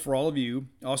available for all of you.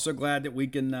 Also glad that we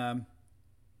can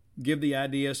give the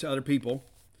ideas to other people.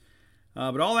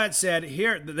 But all that said,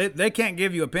 here, they can't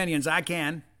give you opinions. I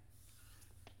can.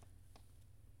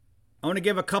 I want to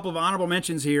give a couple of honorable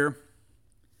mentions here.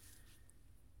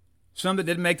 Some that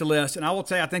didn't make the list. And I will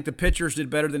tell you, I think the pitchers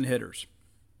did better than hitters.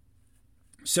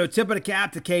 So tip of the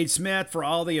cap to Cade Smith for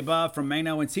all the above from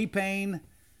Mano and T-Pain.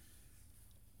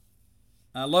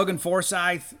 Logan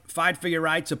Forsythe, Fight for Your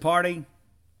Rights, a party.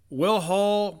 Will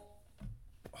Hoyle,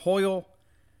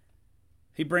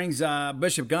 he brings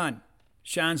Bishop Gunn.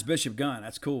 Shines Bishop Gunn.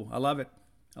 That's cool. I love it.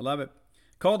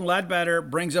 Colton Ledbetter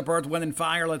brings up Earth, Wind, and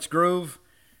Fire. Let's groove.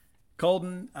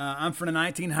 Colton, I'm from the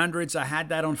 1900s. I had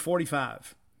that on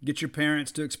 45. Get your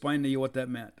parents to explain to you what that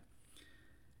meant.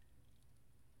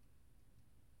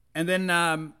 And then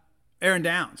Aaron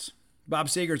Downs, Bob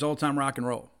Seger's Old Time Rock and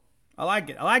Roll. I like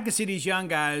it. I like to see these young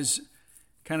guys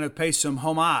kind of pay some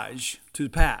homage to the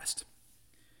past.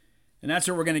 And that's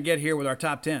what we're going to get here with our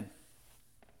top 10.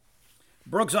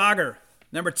 Brooks Auger,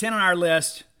 number 10 on our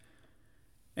list.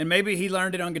 And maybe he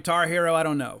learned it on Guitar Hero, I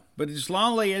don't know. But As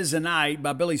Lonely as the Night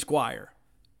by Billy Squier.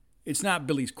 It's not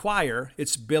Billy Squier,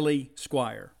 it's Billy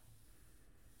Squier.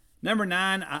 Number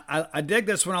 9, I dig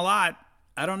this one a lot.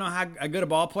 I don't know how good a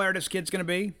ball player this kid's going to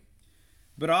be.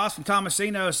 But Austin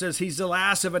Tomasino says he's the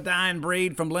last of a dying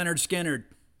breed from Leonard Skinner.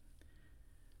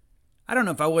 I don't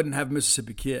know if I wouldn't have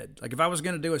Mississippi Kid. Like if I was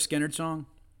going to do a Skinner song,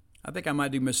 I think I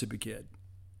might do Mississippi Kid.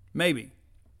 Maybe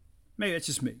it's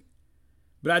just me.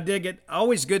 But I dig it.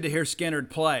 Always good to hear Skinner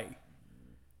play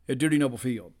at Duty Noble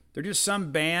Field. There are just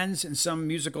some bands and some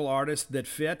musical artists that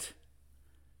fit.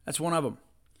 That's one of them.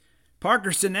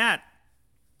 Parker Sinnett.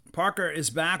 Parker is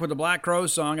back with the Black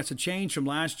Crowes song. It's a change from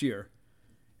last year.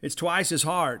 It's Twice as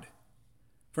Hard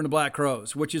from the Black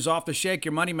Crowes, which is off the Shake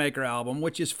Your Moneymaker album,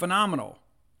 which is phenomenal.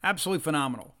 Absolutely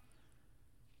phenomenal.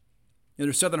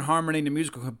 There's Southern Harmony and the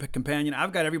Musical Companion.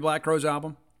 I've got every Black Crowes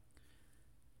album.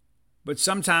 But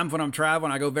sometimes when I'm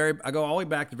traveling, I go all the way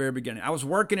back to the very beginning. I was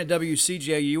working at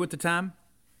WCJU at the time,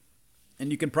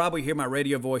 and you can probably hear my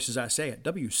radio voice as I say it.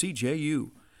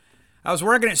 WCJU. I was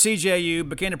working at CJU,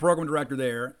 became the program director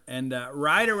there, and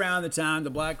right around the time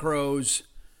the Black Crowes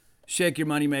Shake Your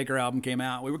Moneymaker album came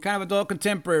out, we were kind of adult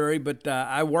contemporary, but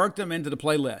I worked them into the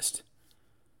playlist.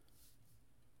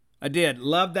 I did.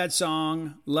 Loved that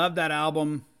song. Loved that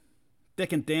album.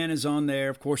 Thick and Thin is on there.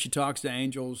 Of course, She Talks to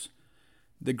Angels.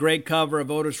 The great cover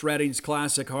of Otis Redding's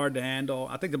classic Hard to Handle.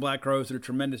 I think the Black Crowes did a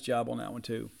tremendous job on that one,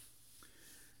 too.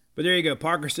 But there you go.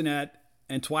 Parker Sinnett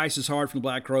and Twice as Hard from the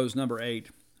Black Crowes, number 8.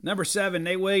 Number 7,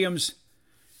 Nate Williams.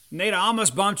 Nate, I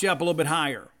almost bumped you up a little bit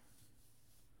higher.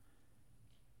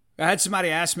 I had somebody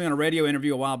ask me on a radio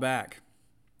interview a while back.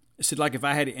 I said, like, if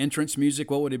I had entrance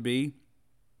music, what would it be?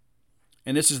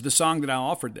 And this is the song that I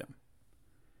offered them.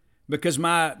 Because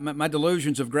my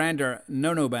delusions of grandeur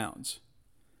know no bounds.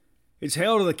 It's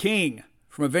Hail to the King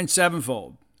from Avenged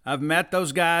Sevenfold. I've met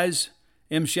those guys.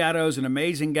 M. Shadow's an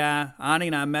amazing guy. Ani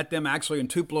and I met them actually in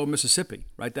Tupelo, Mississippi.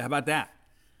 Right there. How about that?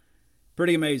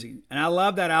 Pretty amazing. And I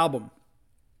love that album.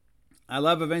 I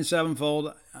love Avenged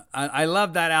Sevenfold. I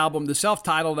love that album. The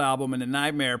self-titled album and The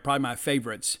Nightmare, probably my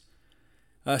favorites.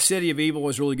 City of Evil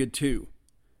was really good too.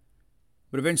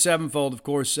 But Avenged Sevenfold, of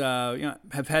course,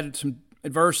 have had some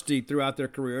adversity throughout their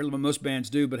career. Most bands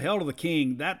do. But Hail to the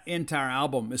King, that entire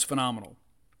album is phenomenal.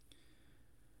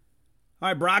 All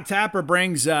right, Brock Tapper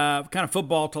brings kind of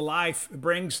football to life,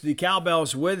 brings the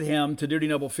cowbells with him to Dudy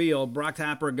Noble Field. Brock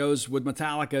Tapper goes with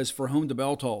Metallica's For Whom the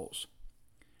Bell Tolls.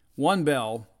 One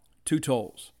bell, two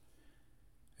tolls.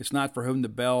 It's not For Whom the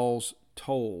Bells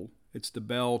Toll. It's The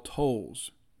Bell Tolls.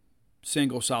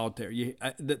 Single, solitary.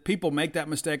 People make that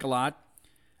mistake a lot.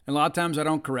 And a lot of times I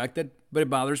don't correct it, but it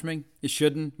bothers me. It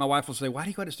shouldn't. My wife will say, why do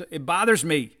you go to... It bothers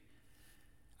me.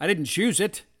 I didn't choose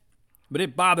it, but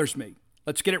it bothers me.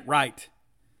 Let's get it right.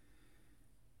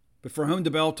 But For Whom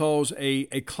the Bell Tolls, a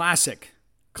classic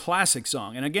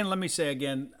song. And again, let me say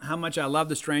again how much I love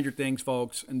the Stranger Things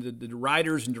folks and the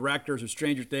writers and directors of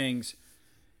Stranger Things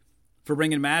for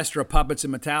bringing Master of Puppets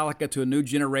and Metallica to a new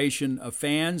generation of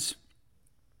fans.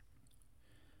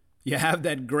 You have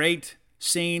that great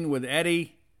scene with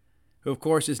Eddie, who of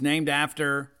course is named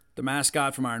after the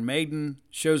mascot from Iron Maiden.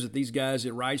 Shows that these guys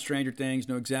that write Stranger Things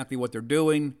know exactly what they're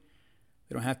doing.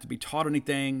 They don't have to be taught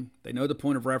anything. They know the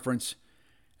point of reference.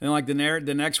 And like the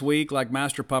next week, like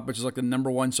Master Puppets is like the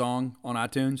number one song on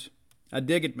iTunes. I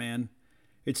dig it, man.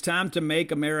 It's time to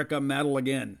make America metal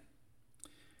again.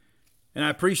 And I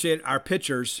appreciate our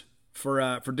pitchers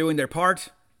for doing their part.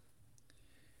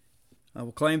 I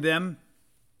will claim them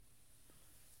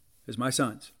as my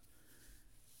sons.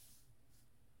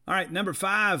 All right, number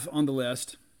 5 on the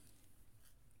list.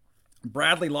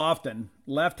 Bradley Lofton,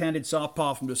 left-handed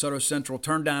southpaw from DeSoto Central,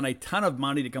 turned down a ton of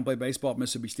money to come play baseball at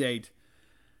Mississippi State.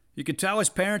 You could tell his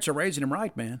parents are raising him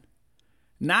right, man.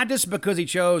 Not just because he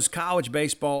chose college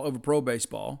baseball over pro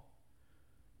baseball,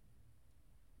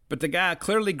 but the guy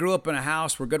clearly grew up in a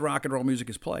house where good rock and roll music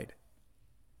is played.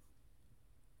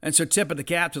 And so tip of the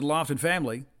cap to the Lofton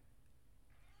family.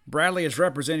 Bradley is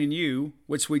representing you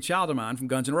with Sweet Child of Mine from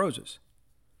Guns N' Roses.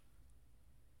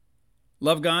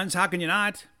 Love Guns, how can you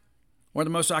not? One of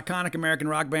the most iconic American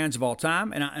rock bands of all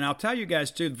time. And I'll tell you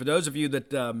guys, too, for those of you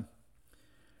that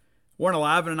weren't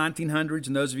alive in the 1900s,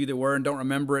 and those of you that were and don't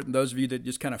remember it, and those of you that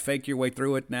just kind of fake your way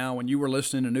through it now, when you were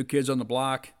listening to New Kids on the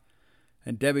Block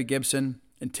and Debbie Gibson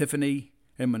and Tiffany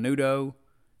and Menudo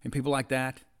and people like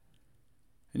that,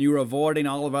 and you were avoiding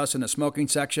all of us in the smoking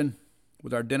section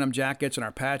with our denim jackets and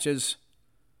our patches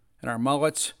and our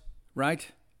mullets,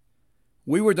 right?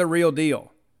 We were the real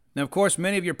deal. Now, of course,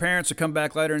 many of your parents will come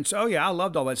back later and say, oh, yeah, I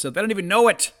loved all that stuff. They don't even know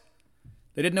it.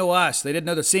 They didn't know us. They didn't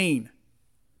know the scene.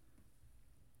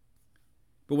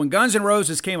 But when Guns N'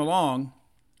 Roses came along,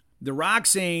 the rock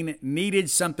scene needed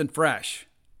something fresh.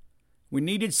 We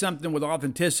needed something with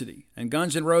authenticity. And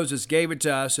Guns N' Roses gave it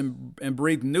to us and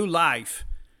breathed new life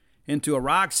into a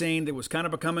rock scene that was kind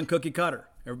of becoming cookie cutter.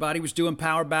 Everybody was doing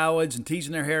power ballads and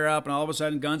teasing their hair up, and all of a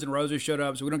sudden Guns N' Roses showed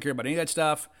up, so we don't care about any of that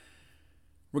stuff.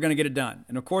 We're going to get it done.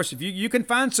 And, of course, if you can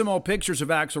find some old pictures of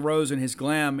Axl Rose in his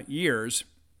glam years.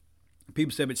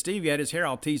 People say, but Steve, he had his hair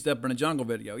all teased up in a Jungle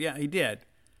video. Yeah, he did.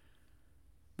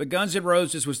 But Guns N'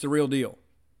 Roses was the real deal.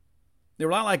 They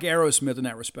were a lot like Aerosmith in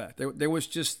that respect. There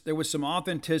was some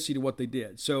authenticity to what they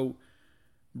did. So,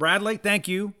 Bradley, thank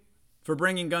you for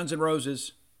bringing Guns N'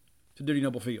 Roses to Dudy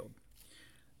Noble Field.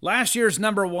 Last year's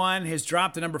number 1 has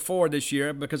dropped to number 4 this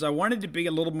year because I wanted to be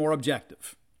a little more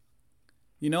objective.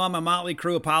 You know, I'm a Motley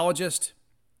Crue apologist.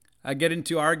 I get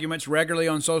into arguments regularly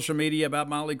on social media about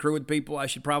Motley Crue with people. I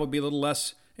should probably be a little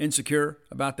less insecure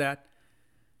about that.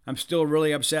 I'm still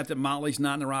really upset that Motley's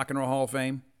not in the Rock and Roll Hall of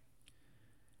Fame.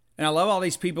 And I love all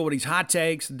these people with these hot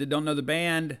takes that don't know the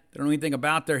band, they don't know anything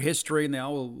about their history, and they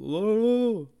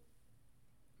all,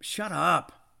 shut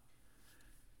up.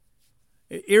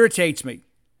 It irritates me.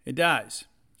 It does.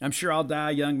 I'm sure I'll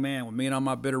die a young man with me and all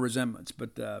my bitter resentments,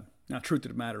 but now, truth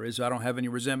of the matter is I don't have any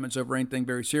resentments over anything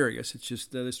very serious. It's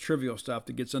just this trivial stuff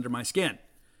that gets under my skin.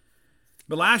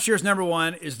 But last year's number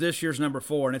 1 is this year's number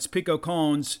 4, and it's Pico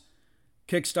Cohn's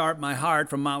Kickstart My Heart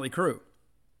from Motley Crue.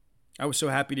 I was so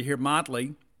happy to hear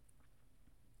Motley,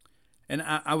 and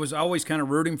I was always kind of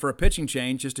rooting for a pitching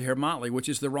change just to hear Motley, which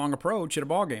is the wrong approach at a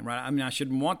ball game, right? I mean, I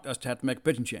shouldn't want us to have to make a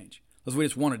pitching change because we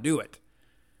just want to do it.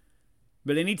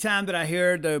 But anytime that I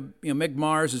hear Mick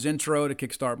Mars' intro to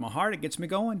Kickstart My Heart, it gets me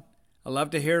going. I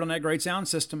love to hear it on that great sound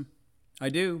system. I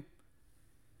do.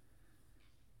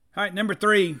 All right, number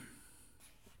 3.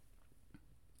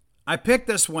 I picked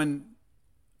this one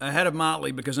ahead of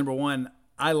Motley because, number 1,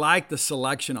 I like the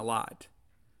selection a lot.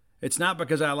 It's not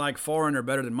because I like Foreigner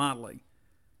better than Motley.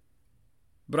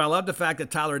 But I love the fact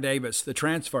that Tyler Davis, the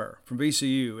transfer from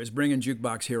VCU, is bringing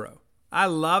Jukebox Hero. I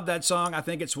love that song. I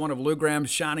think it's one of Lou Graham's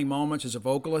shining moments as a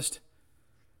vocalist.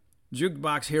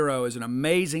 Jukebox Hero is an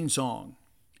amazing song.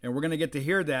 And we're going to get to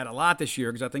hear that a lot this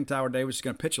year because I think Tyler Davis is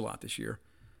going to pitch a lot this year.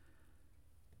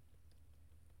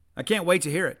 I can't wait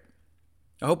to hear it.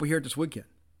 I hope we hear it this weekend.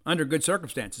 Under good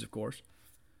circumstances, of course.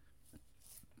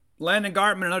 Landon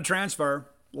Gartman, another transfer.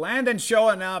 Landon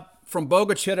showing up from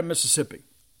Bogue Chitto, Mississippi.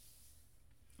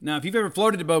 Now, if you've ever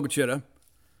floated to Bogue Chitto,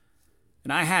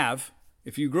 and I have,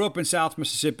 if you grew up in South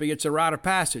Mississippi, it's a rite of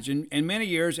passage. In many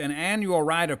years, an annual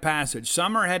rite of passage.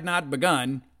 Summer had not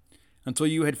begun until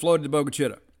you had floated to Bogue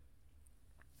Chitto.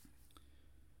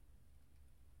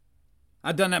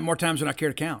 I've done that more times than I care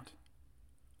to count.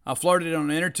 I've floated on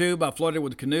an inner tube. I've floated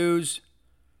with canoes.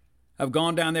 I've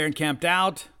gone down there and camped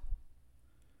out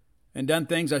and done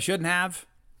things I shouldn't have.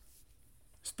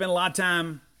 Spent a lot of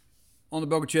time on the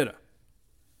Bogue Chitto.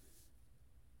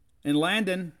 And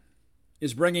Landon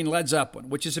is bringing Led Zeppelin,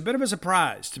 which is a bit of a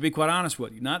surprise, to be quite honest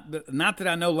with you. Not that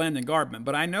I know Landon Gartman,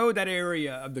 but I know that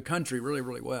area of the country really,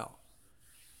 really well.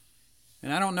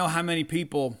 And I don't know how many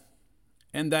people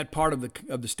in that part of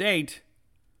the state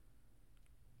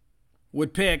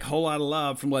would pick Whole Lotta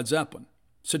Love from Led Zeppelin.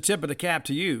 So tip of the cap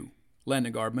to you,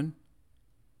 Landon Gartman.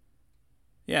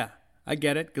 Yeah, I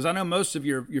get it, because I know most of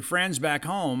your friends back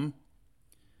home,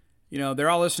 they're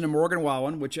all listening to Morgan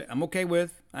Wallen, which I'm okay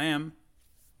with. I am.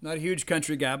 Not a huge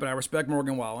country guy, but I respect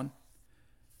Morgan Wallen.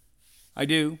 I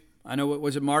do. I know,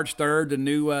 was it March 3rd, the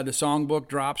new the songbook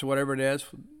drops or whatever it is.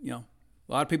 A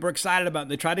lot of people are excited about it.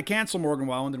 They tried to cancel Morgan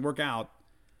Wallen, didn't work out.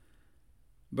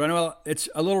 But I know it's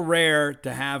a little rare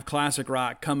to have classic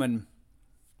rock coming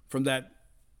from that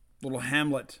little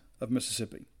hamlet of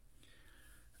Mississippi.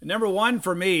 Number one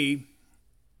for me,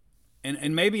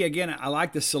 and maybe again, I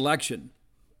like the selection.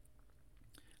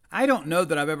 I don't know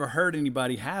that I've ever heard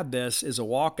anybody have this as a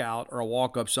walkout or a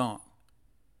walk-up song.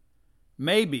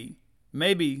 Maybe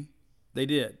they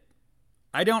did.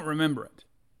 I don't remember it.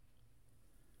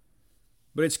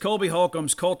 But it's Colby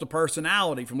Holcomb's Cult of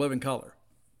Personality from Living Colour.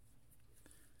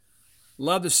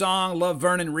 Love the song, love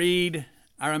Vernon Reid.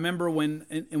 I remember when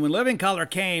Living Colour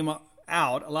came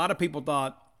out, a lot of people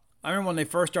thought, I remember when they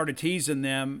first started teasing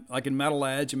them, like in Metal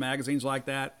Edge and magazines like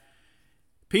that,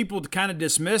 people kind of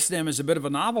dismissed them as a bit of a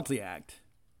novelty act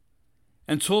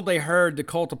until they heard the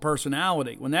Cult of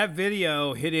Personality. When that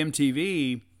video hit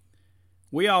MTV,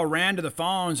 we all ran to the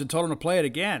phones and told them to play it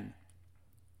again.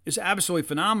 It's absolutely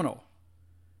phenomenal.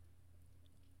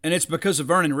 And it's because of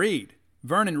Vernon Reid.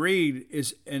 Vernon Reid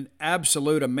is an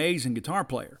absolute amazing guitar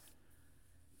player.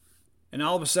 And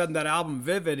all of a sudden that album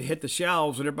Vivid hit the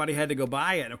shelves and everybody had to go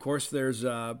buy it. And of course there's,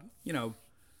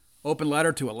 Open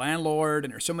Letter to a Landlord,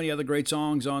 and there's so many other great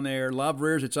songs on there. Love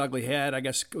Rears Its Ugly Head, I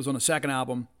guess it was on the second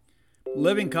album.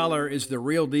 Living Colour is the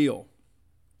real deal.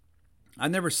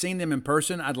 I've never seen them in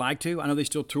person. I'd like to. I know they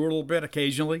still tour a little bit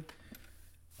occasionally.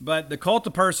 But the Cult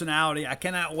of Personality, I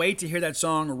cannot wait to hear that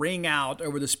song ring out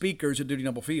over the speakers at Dudy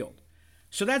Noble Field.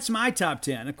 So that's my top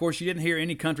 10. Of course, you didn't hear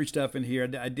any country stuff in here.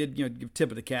 I did, give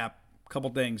tip of the cap a couple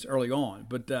things early on.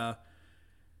 But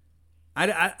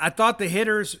I thought the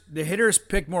hitters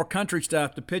picked more country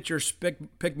stuff. The pitchers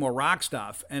picked more rock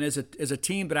stuff. And as a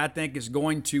team that I think is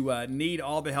going to need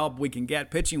all the help we can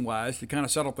get pitching-wise to kind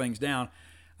of settle things down,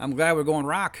 I'm glad we're going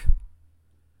rock.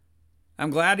 I'm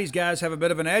glad these guys have a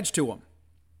bit of an edge to them.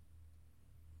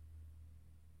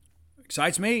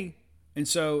 Excites me. And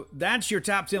so that's your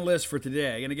top 10 list for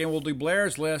today. And again, we'll do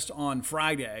Blair's list on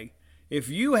Friday. If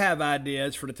you have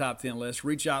ideas for the top 10 list,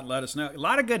 reach out and let us know. A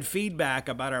lot of good feedback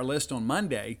about our list on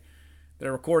Monday that I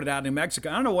recorded out in New Mexico.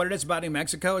 I don't know what it is about New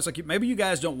Mexico. It's like maybe you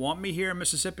guys don't want me here in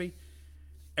Mississippi.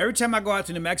 Every time I go out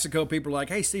to New Mexico, people are like,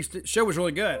 hey, Steve, the show was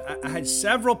really good. I had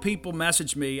several people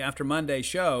message me after Monday's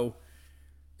show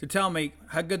to tell me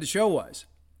how good the show was.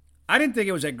 I didn't think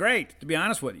it was that great, to be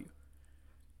honest with you.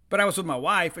 But I was with my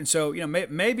wife, and so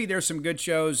maybe there's some good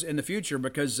shows in the future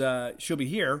because she'll be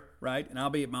here, right, and I'll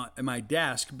be at my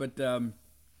desk. But a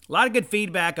lot of good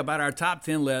feedback about our top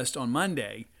 10 list on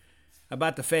Monday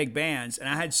about the fake bands, and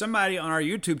I had somebody on our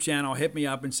YouTube channel hit me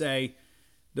up and say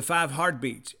the 5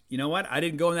 Heartbeats. You know what? I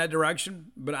didn't go in that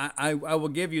direction, but I will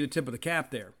give you the tip of the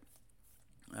cap there.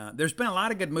 There's been a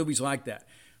lot of good movies like that.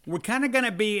 We're kind of going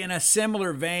to be in a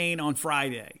similar vein on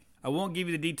Friday. I won't give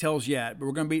you the details yet, but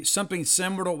we're going to be something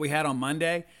similar to what we had on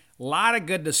Monday. A lot of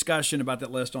good discussion about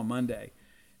that list on Monday.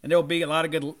 And there will be a lot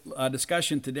of good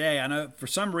discussion today. I know for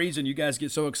some reason you guys get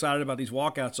so excited about these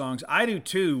walkout songs. I do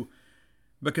too,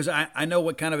 because I know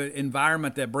what kind of an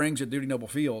environment that brings at Duty Noble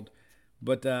Field.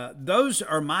 But those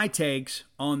are my takes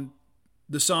on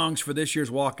the songs for this year's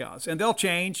walkouts. And they'll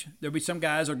change. There'll be some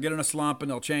guys that'll get in a slump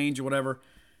and they'll change or whatever.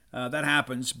 That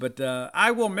happens. But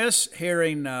I will miss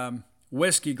hearing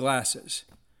Whiskey Glasses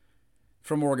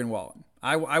from Morgan Wallen.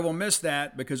 I will miss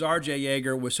that because R.J.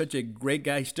 Yeager was such a great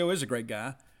guy. He still is a great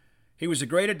guy. He was a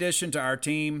great addition to our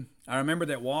team. I remember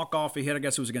that walk-off he hit, I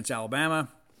guess it was against Alabama.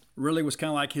 Really was kind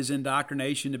of like his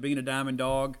indoctrination to being a Diamond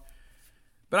Dog.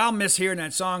 But I'll miss hearing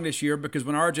that song this year because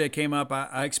when RJ came up,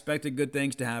 I expected good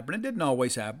things to happen. It didn't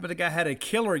always happen, but the guy had a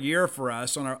killer year for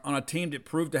us on a team that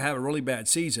proved to have a really bad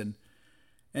season.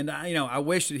 And I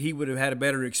wish that he would have had a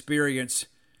better experience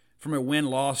from a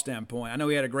win-loss standpoint. I know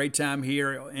he had a great time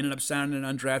here, ended up signing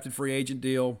an undrafted free agent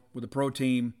deal with a pro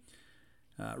team,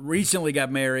 recently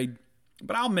got married.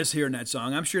 But I'll miss hearing that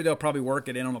song. I'm sure they'll probably work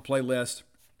it in on a playlist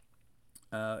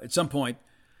at some point.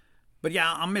 But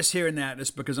yeah, I'll miss hearing that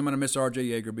just because I'm going to miss R.J.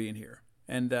 Yeager being here.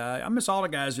 And I miss all the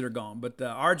guys that are gone. But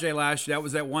R.J. last year, that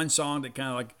was that one song that kind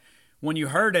of like, when you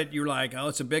heard it, you're like, oh,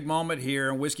 it's a big moment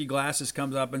here. And Whiskey Glasses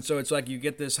comes up. And so it's like you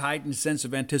get this heightened sense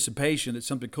of anticipation that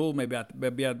something cool may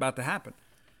be about to happen.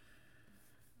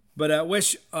 But I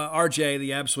wish R.J.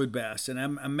 the absolute best.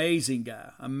 And amazing guy.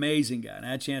 And I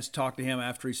had a chance to talk to him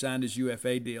after he signed his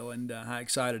UFA deal and how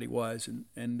excited he was.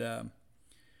 And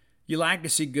you like to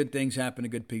see good things happen to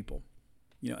good people.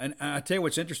 And I tell you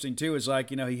what's interesting too is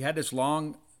like, he had this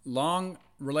long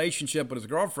relationship with his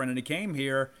girlfriend, and he came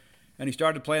here and he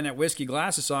started playing that Whiskey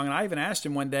Glasses song. And I even asked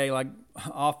him one day, like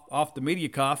off the media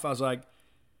cuff, I was like,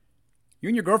 "You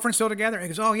and your girlfriend still together?" And he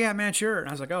goes, "Oh yeah, man, sure." And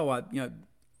I was like, "Oh,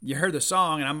 you heard the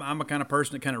song," and I'm a kind of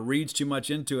person that kind of reads too much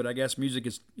into it. I guess music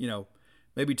is,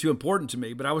 maybe too important to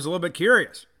me, but I was a little bit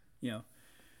curious,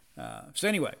 So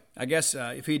anyway, I guess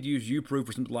if he'd used U-Proof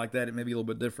or something like that, it may be a little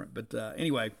bit different. But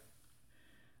anyway.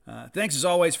 Thanks as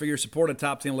always for your support of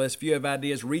Top 10 List. If you have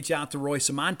ideas, reach out to Roy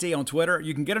Samonte on Twitter.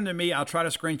 You can get them to me. I'll try to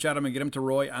screenshot them and get them to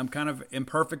Roy. I'm kind of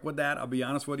imperfect with that, I'll be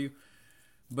honest with you.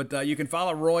 But you can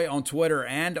follow Roy on Twitter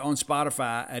and on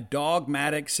Spotify at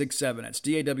Dogmatic67. That's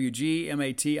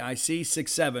DAWGMATIC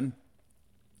 67.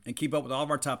 And keep up with all of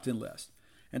our Top 10 lists.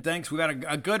 And thanks. We've had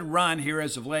a good run here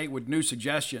as of late with new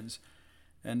suggestions.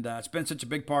 And it's been such a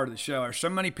big part of the show. There's so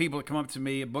many people that come up to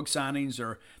me at book signings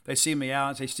or they see me out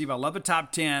and say, "Steve, I love the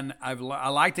top 10. I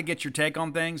like to get your take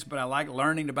on things, but I like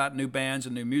learning about new bands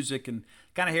and new music and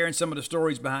kind of hearing some of the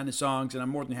stories behind the songs, and I'm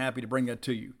more than happy to bring that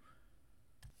to you."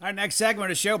 All right, next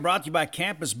segment of the show brought to you by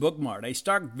Campus Bookmart, a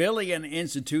Starkvillian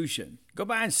institution. Go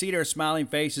by and see their smiling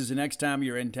faces the next time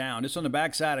you're in town. It's on the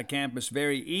backside of campus,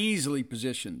 very easily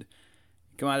positioned.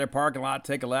 Come out of their parking lot,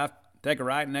 take a left, take a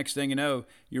right, and next thing you know,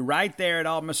 you're right there at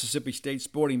all Mississippi State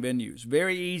sporting venues.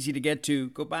 Very easy to get to.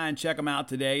 Go by and check them out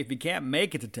today. If you can't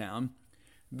make it to town,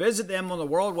 visit them on the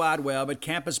World Wide Web at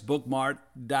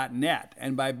campusbookmart.net.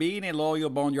 And by being a loyal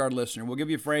Boneyard listener, we'll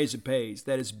give you a phrase that pays.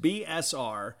 That is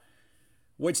BSR,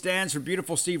 which stands for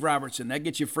Beautiful Steve Robertson. That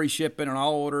gets you free shipping on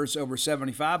all orders over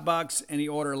 $75. Any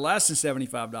order less than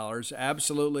 $75,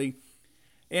 absolutely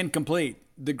incomplete.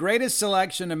 The greatest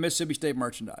selection of Mississippi State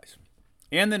merchandise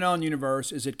in the known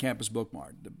universe is at Campus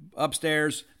Bookmart.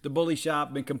 Upstairs, the Bully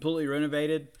Shop, been completely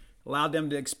renovated, allowed them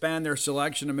to expand their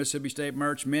selection of Mississippi State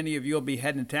merch. Many of you will be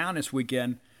heading to town this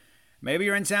weekend. Maybe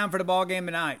you're in town for the ball game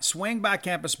tonight. Swing by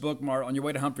Campus Bookmart on your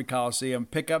way to Humphrey Coliseum.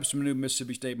 Pick up some new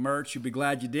Mississippi State merch. You'll be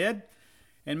glad you did.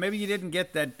 And maybe you didn't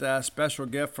get that special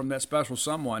gift from that special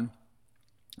someone.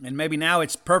 And maybe now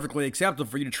it's perfectly acceptable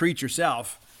for you to treat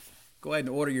yourself. Go ahead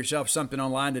and order yourself something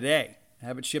online today.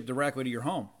 Have it shipped directly to your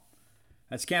home.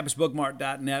 That's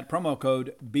campusbookmart.net, promo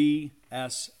code BSR.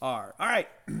 All right,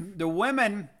 the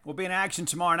women will be in action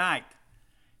tomorrow night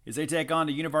as they take on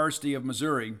the University of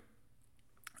Missouri.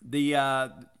 The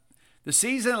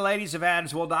season the ladies have had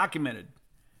is well documented.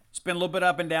 It's been a little bit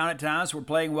up and down at times. We're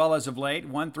playing well as of late,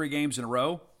 won 3 games in a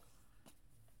row.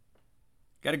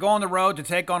 Got to go on the road to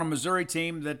take on a Missouri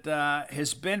team that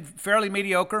has been fairly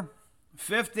mediocre.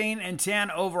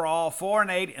 15-10 overall,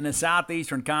 4-8 in the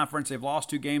Southeastern Conference. They've lost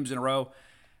 2 games in a row,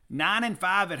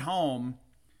 9-5 at home.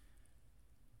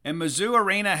 And Mizzou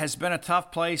Arena has been a tough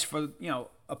place for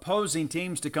opposing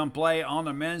teams to come play on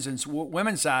the men's and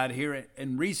women's side here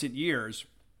in recent years.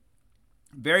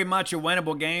 Very much a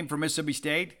winnable game for Mississippi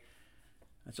State.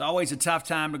 It's always a tough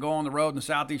time to go on the road in the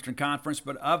Southeastern Conference,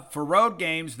 but for road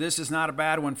games, this is not a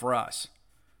bad one for us.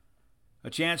 A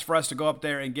chance for us to go up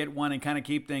there and get one and kind of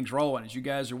keep things rolling. As you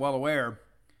guys are well aware,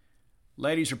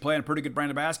 ladies are playing a pretty good brand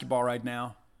of basketball right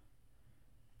now.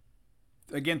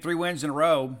 Again, 3 wins in a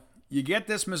row. You get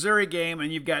this Missouri game,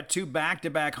 and you've got 2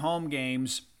 back-to-back home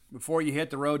games before you hit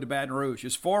the road to Baton Rouge.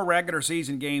 There's 4 regular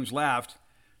season games left,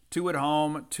 2 at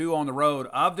home, 2 on the road.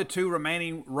 Of the 2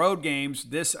 remaining road games,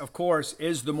 this, of course,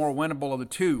 is the more winnable of the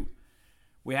 2.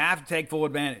 We have to take full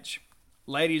advantage.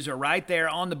 Ladies are right there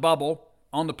on the bubble,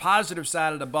 on the positive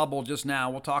side of the bubble just now.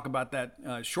 We'll talk about that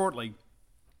shortly.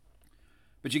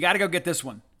 But you got to go get this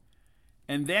one.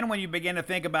 And then when you begin to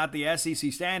think about the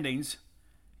SEC standings,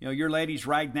 your ladies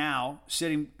right now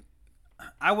sitting,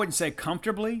 I wouldn't say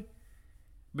comfortably,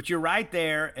 but you're right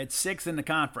there at 6th in the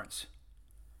conference.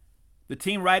 The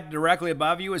team right directly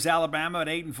above you is Alabama at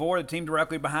 8-4. The team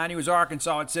directly behind you is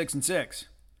Arkansas at 6-6.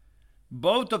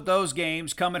 Both of those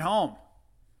games come at home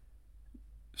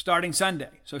starting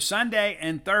Sunday. So Sunday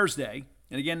and Thursday,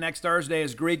 and again, next Thursday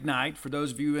is Greek night. For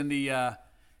those of you in the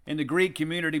Greek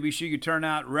community, be sure you turn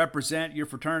out, represent your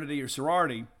fraternity or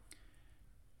sorority.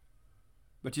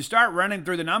 But you start running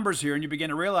through the numbers here, and you begin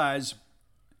to realize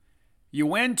you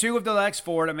win 2 of the next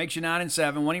 4, that makes you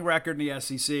 9-7, winning record in the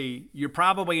SEC. You're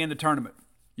probably in the tournament.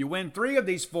 You win 3 of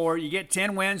these 4, you get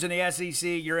 10 wins in the SEC,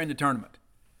 you're in the tournament.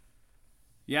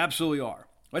 You absolutely are.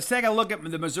 Let's take a look at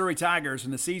the Missouri Tigers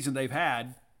and the season they've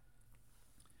had.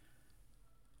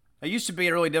 It used to be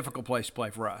a really difficult place to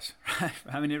play for us.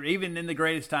 I mean, even in the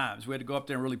greatest times, we had to go up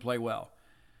there and really play well.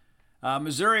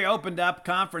 Missouri opened up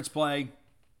conference play.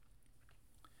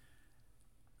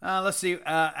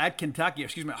 At Kentucky,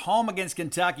 home against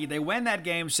Kentucky. They win that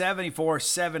game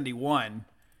 74-71.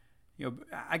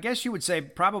 I guess you would say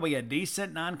probably a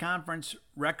decent non-conference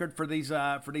record for these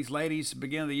ladies at the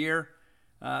beginning of the year.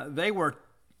 They were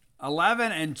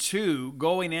 11-2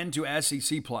 going into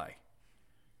SEC play,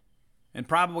 and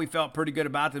probably felt pretty good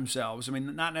about themselves. I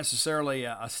mean, not necessarily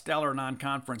a stellar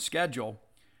non-conference schedule,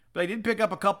 but they did pick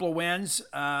up a couple of wins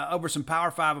over some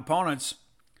Power 5 opponents.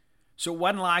 So it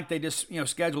wasn't like they just,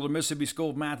 scheduled a Mississippi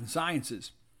School of Math and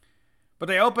Sciences. But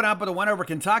they open up with a win over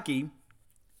Kentucky.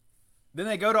 Then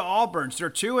they go to Auburn. So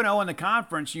they're 2-0 in the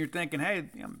conference, and you're thinking, hey,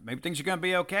 maybe things are going to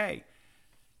be okay.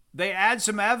 They add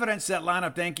some evidence to that line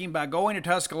of thinking by going to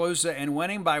Tuscaloosa and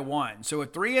winning by 1. So a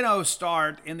 3-0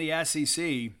 start in the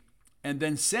SEC. And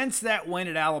then since that win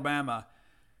at Alabama,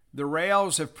 the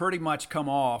rails have pretty much come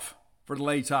off for the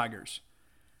Lady Tigers.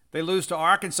 They lose to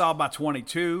Arkansas by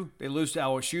 22. They lose to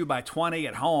LSU by 20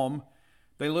 at home.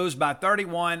 They lose by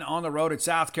 31 on the road at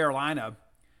South Carolina.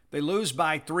 They lose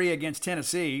by 3 against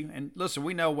Tennessee. And listen,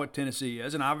 we know what Tennessee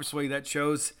is, and obviously that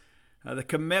shows the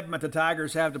commitment the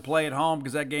Tigers have to play at home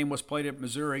because that game was played at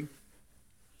Missouri.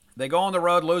 They go on the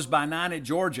road, lose by 9 at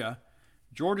Georgia.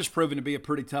 Georgia's proven to be a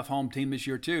pretty tough home team this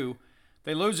year too.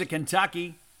 They lose at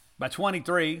Kentucky by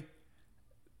 23.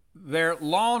 Their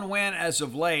lone win as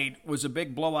of late was a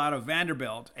big blowout of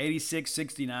Vanderbilt,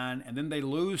 86-69, and then they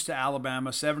lose to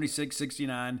Alabama,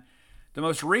 76-69. The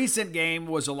most recent game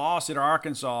was a loss at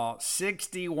Arkansas,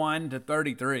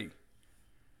 61-33.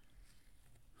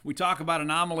 We talk about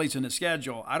anomalies in the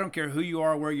schedule. I don't care who you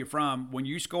are, where you're from. When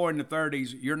you score in the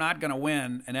 30s, you're not going to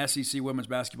win an SEC women's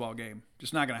basketball game.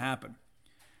 Just not going to happen.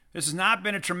 This has not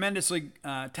been a tremendously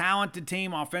talented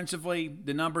team offensively.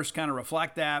 The numbers kind of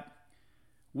reflect that.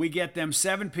 We get them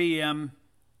 7 p.m.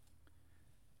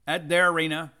 at their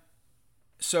arena.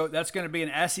 So that's going to be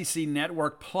an SEC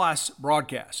Network Plus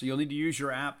broadcast. So you'll need to use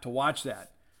your app to watch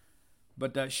that.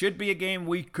 But should be a game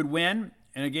we could win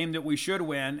and a game that we should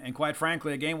win. And quite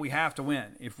frankly, a game we have to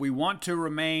win. If we want to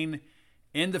remain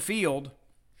in the field,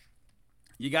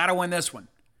 you got to win this one.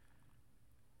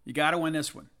 You got to win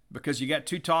this one because you got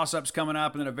 2 toss-ups coming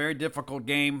up and then a very difficult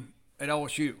game at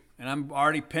LSU. And I'm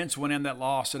already penciling in that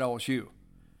loss at LSU.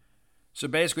 So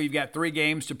basically, you've got 3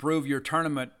 games to prove your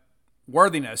tournament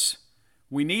worthiness.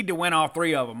 We need to win all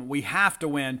 3 of them. We have to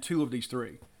win 2 of these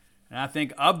 3. And I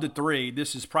think of the 3,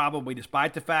 this is probably,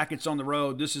 despite the fact it's on the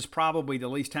road, this is probably the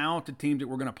least talented team that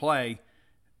we're going to play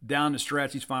down the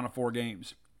stretch these final 4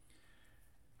 games.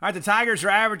 All right, the Tigers are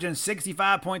averaging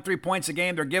 65.3 points a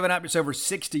game. They're giving up just over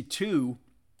 62.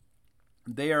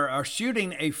 They are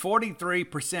shooting a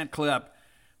 43% clip,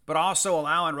 but also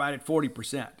allowing right at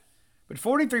 40%. But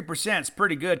 43% is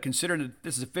pretty good considering that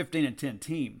this is a 15-10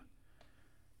 team.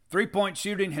 3-point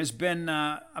shooting has been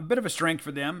a bit of a strength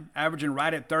for them, averaging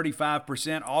right at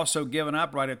 35%, also giving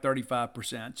up right at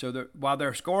 35%. So while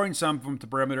they're scoring some from the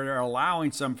perimeter, they're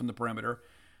allowing some from the perimeter.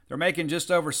 They're making just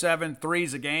over 7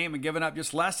 threes a game and giving up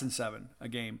just less than 7 a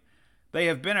game. They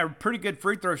have been a pretty good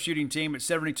free throw shooting team at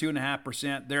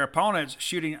 72.5%. Their opponents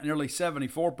shooting at nearly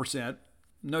 74%.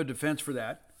 No defense for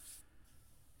that.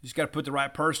 You just got to put the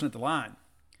right person at the line.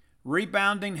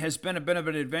 Rebounding has been a bit of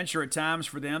an adventure at times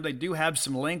for them. They do have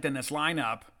some length in this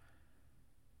lineup.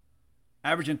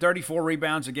 averaging 34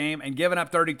 rebounds a game and giving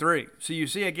up 33. So you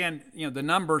see, again, the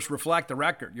numbers reflect the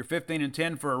record. You're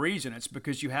 15-10 for a reason. It's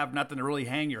because you have nothing to really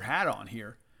hang your hat on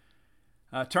here.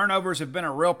 Turnovers have been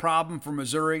a real problem for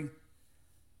Missouri.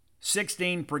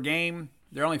 16 per game.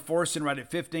 They're only forcing right at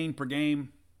 15 per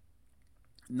game.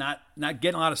 Not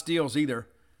getting a lot of steals either.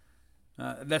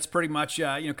 That's pretty much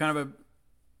kind of a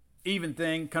even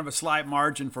thing, kind of a slight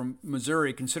margin from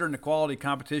Missouri. Considering the quality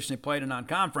competition they played in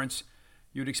non-conference,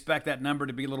 you'd expect that number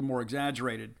to be a little more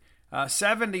exaggerated.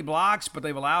 70 blocks, but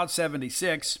they've allowed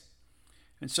 76.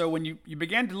 And so when you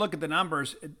begin to look at the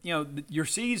numbers, your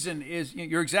season is,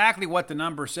 you're exactly what the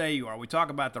numbers say you are. We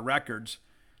talk about the records.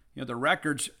 The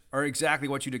records are exactly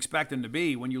what you'd expect them to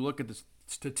be when you look at the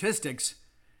statistics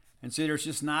and see there's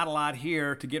just not a lot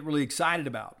here to get really excited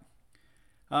about.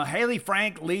 Haley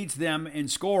Frank leads them in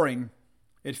scoring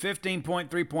at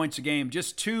 15.3 points a game.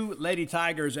 Just two Lady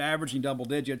Tigers averaging double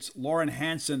digits. Lauren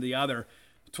Hansen, the other,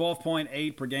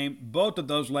 12.8 per game. Both of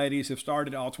those ladies have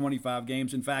started all 25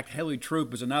 games. In fact, Haley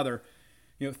Troop is another,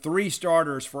 3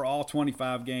 starters for all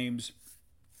 25 games.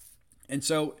 And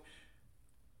so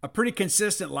a pretty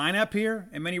consistent lineup here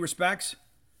in many respects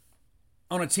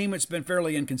on a team that's been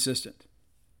fairly inconsistent.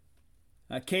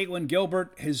 Caitlin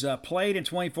Gilbert has played in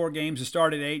 24 games and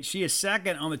started 8. She is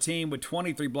second on the team with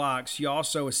 23 blocks. She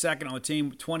also is second on the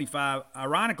team with 25.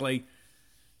 Ironically,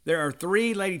 there are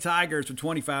 3 Lady Tigers with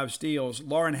 25 steals.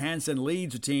 Lauren Hansen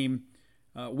leads the team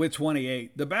with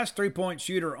 28. The best three-point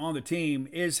shooter on the team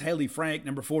is Haley Frank,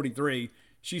 number 43.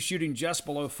 She's shooting just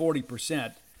below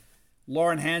 40%.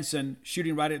 Lauren Hansen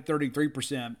shooting right at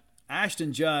 33%.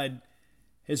 Ashton Judd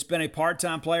has been a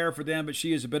part-time player for them, but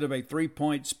she is a bit of a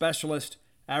three-point specialist,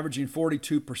 averaging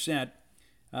 42%.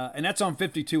 And that's on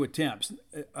 52 attempts.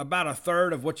 About a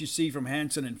third of what you see from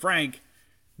Hansen and Frank,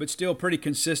 but still pretty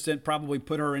consistent, probably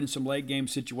put her in some late-game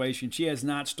situations. She has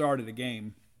not started a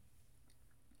game.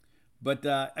 But,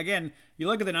 again, you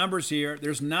look at the numbers here,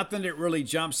 there's nothing that really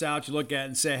jumps out you look at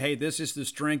and say, hey, this is the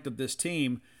strength of this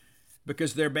team,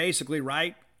 because they're basically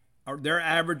right, or their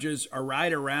averages are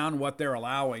right around what they're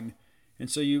allowing. And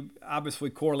so you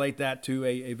obviously correlate that to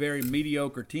a very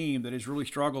mediocre team that has really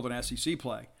struggled in SEC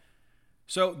play.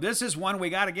 So this is one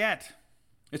we got to get.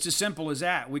 It's as simple as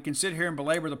that. We can sit here and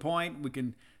belabor the point. We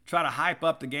can try to hype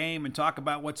up the game and talk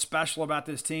about what's special about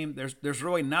this team. There's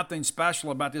really nothing special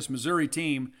about this Missouri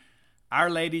team. Our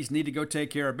ladies need to go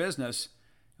take care of business.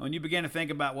 When you begin to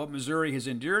think about what Missouri has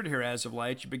endured here as of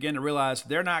late, you begin to realize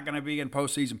they're not going to be in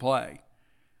postseason play.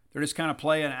 They're just kind of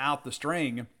playing out the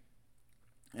string.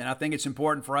 And I think it's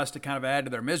important for us to kind of add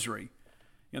to their misery.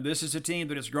 This is a team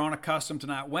that has grown accustomed to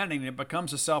not winning, and it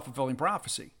becomes a self-fulfilling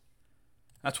prophecy.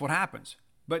 That's what happens.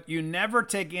 But you never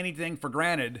take anything for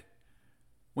granted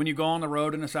when you go on the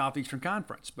road in the Southeastern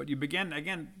Conference. But you begin,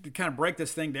 again, to kind of break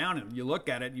this thing down, and you look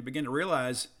at it, and you begin to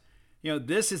realize,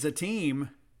 this is a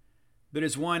team that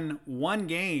has won one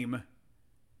game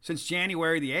since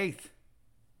January 5th,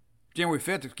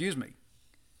 excuse me.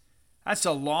 That's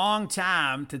a long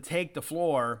time to take the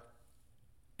floor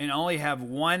and only have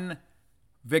one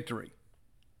victory.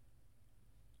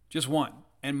 Just one.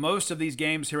 And most of these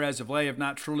games here as of late have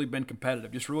not truly been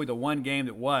competitive. Just really the one game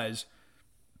that was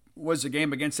the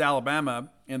game against Alabama,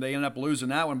 and they ended up losing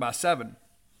that one by 7.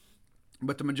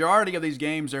 But the majority of these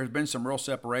games, there has been some real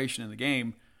separation in the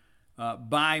game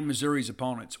by Missouri's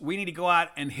opponents. We need to go out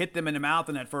and hit them in the mouth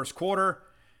in that first quarter.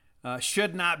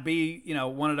 Should not be,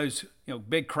 one of those,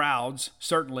 big crowds,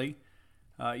 certainly.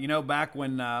 Back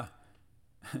when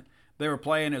they were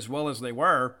playing as well as they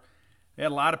were, they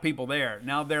had a lot of people there.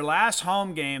 Now, their last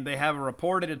home game, they have a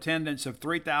reported attendance of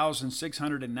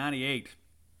 3,698.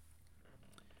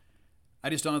 I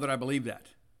just don't know that I believe that.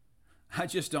 I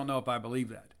just don't know if I believe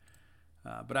that.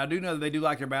 But I do know that they do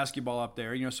like their basketball up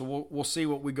there, so we'll see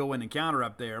what we go in and counter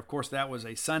up there. Of course, that was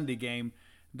a Sunday game.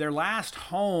 Their last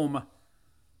home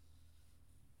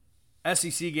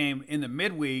SEC game in the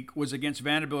midweek was against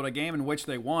Vanderbilt, a game in which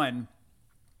they won.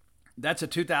 That's a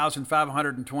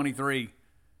 2,523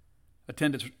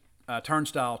 attendance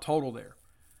turnstile total there.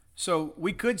 So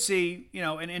we could see,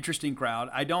 an interesting crowd.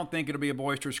 I don't think it'll be a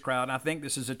boisterous crowd. I think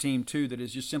this is a team, too, that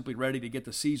is just simply ready to get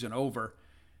the season over.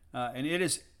 And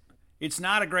it's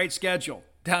not a great schedule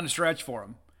down the stretch for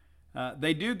them.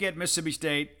 They do get Mississippi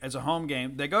State as a home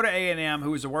game. They go to A&M,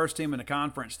 who is the worst team in the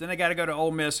conference. Then they got to go to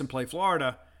Ole Miss and play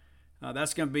Florida.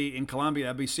 That's going to be in Columbia.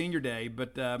 That'll be senior day.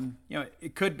 But,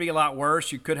 it could be a lot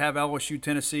worse. You could have LSU,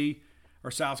 Tennessee,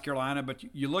 or South Carolina. But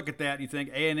you look at that and you think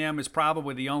A&M is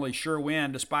probably the only sure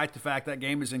win, despite the fact that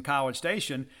game is in College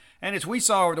Station. And as we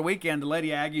saw over the weekend, the Lady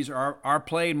Aggies are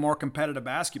playing more competitive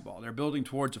basketball. They're building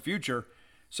towards the future.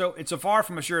 So it's a far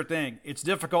from a sure thing. It's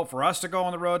difficult for us to go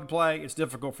on the road and play. It's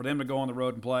difficult for them to go on the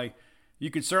road and play. You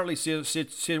could certainly see a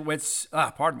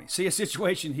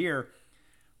situation here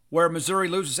where Missouri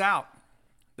loses out.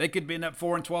 They could end up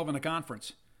 4-12 in the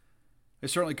conference. They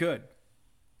certainly could.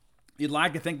 You'd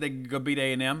like to think they could go beat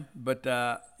A&M, but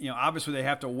obviously they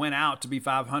have to win out to be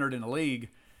 500 in the league,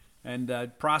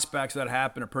 and prospects that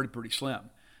happen are pretty slim.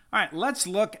 All right, let's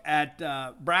look at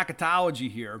bracketology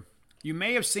here. You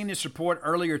may have seen this report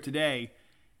earlier today.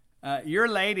 Your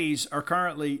ladies are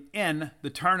currently in the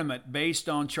tournament based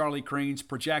on Charlie Creen's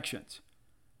projections.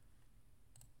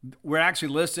 We're actually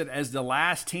listed as the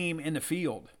last team in the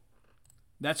field.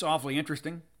 That's awfully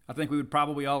interesting. I think we would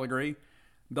probably all agree.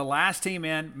 The last team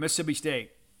in, Mississippi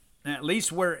State. And at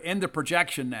least we're in the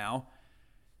projection now,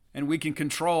 and we can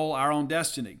control our own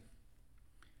destiny.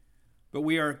 But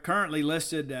we are currently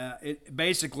listed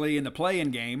basically in the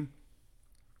play-in game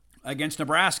against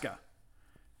Nebraska.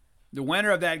 The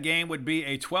winner of that game would be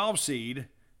a 12 seed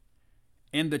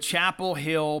in the Chapel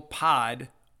Hill pod,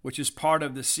 which is part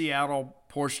of the Seattle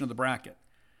portion of the bracket.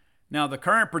 Now, the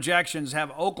current projections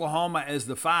have Oklahoma as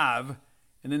the 5,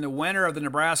 and then the winner of the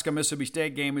Nebraska-Mississippi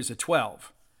State game is a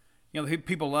 12.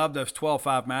 People love those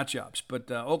 12-5 matchups, but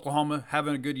Oklahoma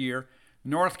having a good year.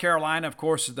 North Carolina, of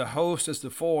course, is the host as the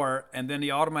 4, and then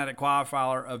the automatic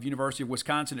qualifier of University of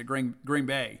Wisconsin at Green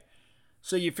Bay.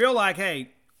 So you feel like,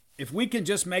 hey, if we can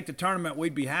just make the tournament,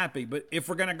 we'd be happy. But if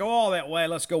we're going to go all that way,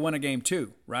 let's go win a game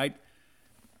too, right?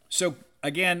 So,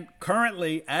 again,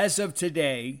 currently, as of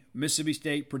today, Mississippi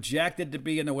State projected to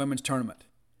be in the women's tournament.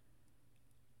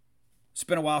 It's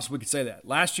been a while since we could say that.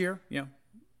 Last year,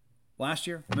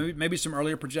 maybe some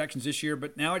earlier projections this year,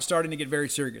 but now it's starting to get very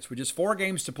serious. With just 4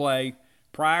 games to play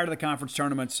prior to the conference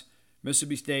tournaments,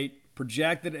 Mississippi State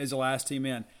projected as the last team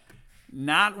in.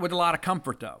 Not with a lot of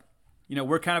comfort, though.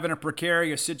 We're kind of in a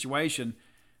precarious situation.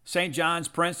 St. John's,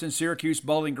 Princeton, Syracuse,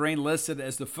 Bowling Green listed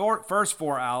as the first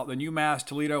 4 out, then UMass,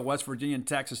 Toledo, West Virginia, and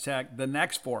Texas Tech, the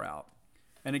next 4 out.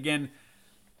 And again,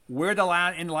 we're in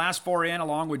the last 4 in,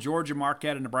 along with Georgia,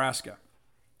 Marquette, and Nebraska.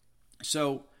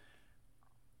 So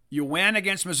you win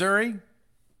against Missouri,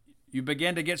 you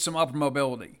begin to get some upper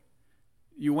mobility.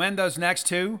 You win those next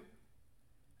 2,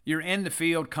 you're in the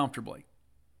field comfortably,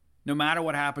 no matter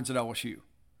what happens at LSU.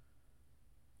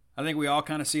 I think we all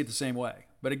kind of see it the same way.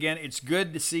 But again, it's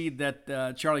good to see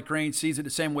that Charlie Crane sees it the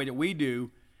same way that we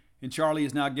do, and Charlie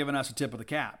has now given us a tip of the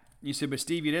cap. You said, but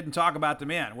Steve, you didn't talk about the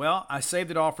men. Well, I saved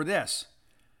it all for this.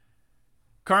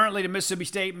 Currently, the Mississippi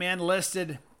State men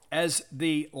listed as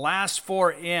the last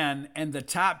 4 in and the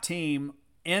top team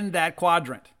in that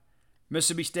quadrant.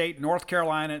 Mississippi State, North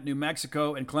Carolina, New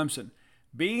Mexico, and Clemson.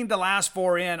 Being the last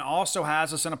 4 in also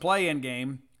has us in a play-in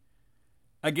game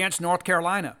against North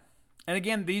Carolina. And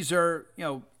again, these are,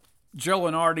 Joe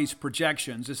Lenardi's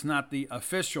projections. It's not the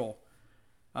official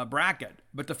bracket.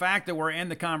 But the fact that we're in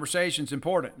the conversation is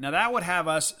important. Now, that would have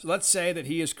us, let's say that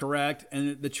he is correct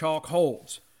and the chalk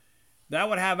holds. That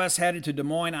would have us headed to Des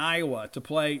Moines, Iowa to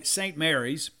play St.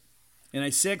 Mary's in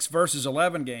a 6 versus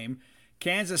 11 game.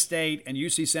 Kansas State and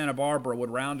UC Santa Barbara would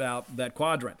round out that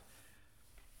quadrant.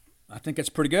 I think that's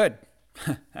pretty good.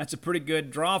 That's a pretty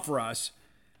good draw for us,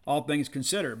 all things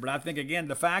considered. But I think, again,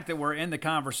 the fact that we're in the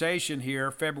conversation here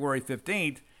February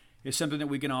 15th is something that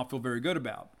we can all feel very good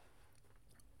about.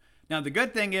 Now, the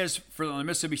good thing is for the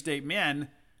Mississippi State men,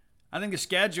 I think the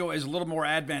schedule is a little more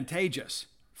advantageous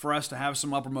for us to have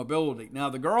some upper mobility. Now,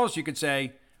 the girls, you could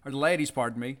say, or the ladies,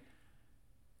 pardon me,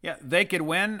 yeah, they could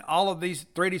win all of these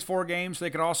 3 of these 4 games. They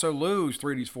could also lose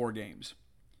 3 of these 4 games.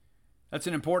 That's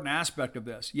an important aspect of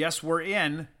this. Yes, we're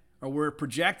in, or we're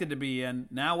projected to be in.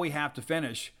 Now we have to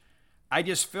finish. I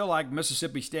just feel like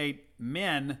Mississippi State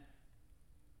men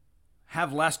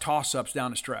have less toss-ups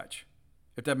down the stretch,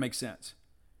 if that makes sense.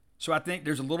 So I think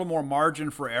there's a little more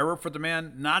margin for error for the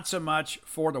men, not so much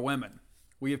for the women.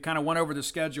 We have kind of went over the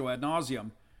schedule ad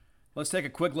nauseum. Let's take a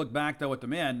quick look back, though, at the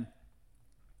men.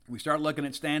 We start looking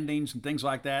at standings and things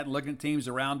like that, and looking at teams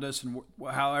around us and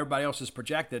how everybody else is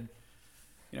projected.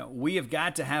 We have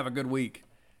got to have a good week.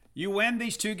 You win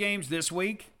these 2 games this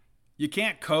week, you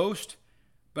can't coast,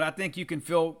 but I think you can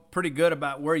feel pretty good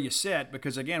about where you sit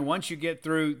because, again, once you get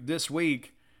through this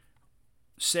week,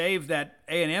 save that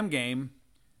A&M game,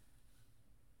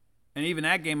 and even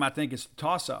that game I think is a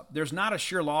toss-up. There's not a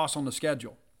sure loss on the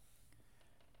schedule.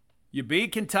 You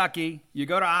beat Kentucky, you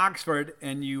go to Oxford,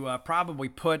 and you probably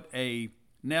put a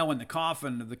nail in the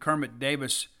coffin of the Kermit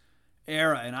Davis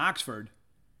era in Oxford.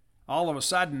 All of a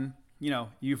sudden,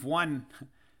 you've won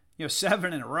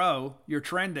 7 in a row, you're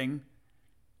trending,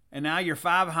 and now you're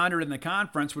 500 in the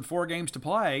conference with 4 games to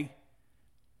play.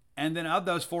 And then of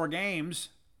those 4 games,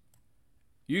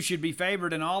 you should be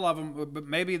favored in all of them, but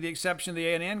maybe the exception of the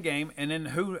A&M game. And then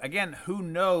who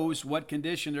knows what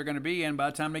condition they're going to be in by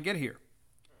the time they get here.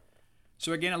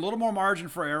 So again, a little more margin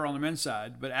for error on the men's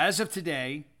side. But as of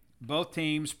today, both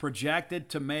teams projected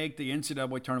to make the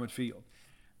NCAA tournament field.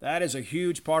 That is a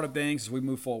huge part of things as we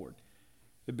move forward.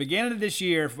 The beginning of this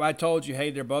year, if I told you,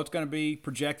 hey, they're both going to be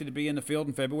projected to be in the field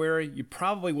in February, you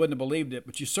probably wouldn't have believed it,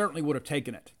 but you certainly would have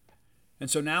taken it. And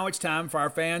so now it's time for our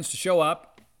fans to show up,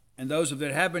 and those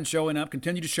that have been showing up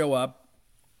continue to show up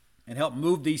and help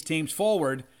move these teams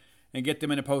forward and get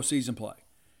them into postseason play.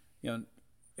 You know,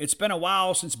 it's been a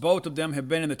while since both of them have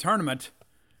been in the tournament,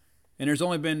 and there's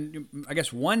only been, I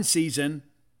guess, one season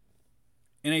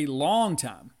in a long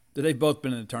time that they've both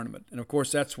been in the tournament. And, of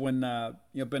course, that's when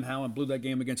Ben Howland blew that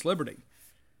game against Liberty.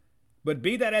 But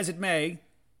be that as it may,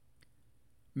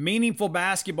 meaningful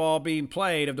basketball being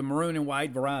played of the maroon and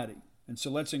white variety. And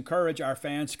so let's encourage our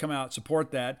fans to come out and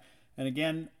support that. And,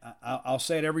 again, I'll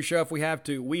say it every show if we have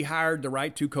to. We hired the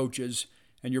right two coaches,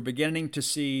 and you're beginning to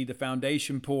see the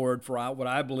foundation poured for what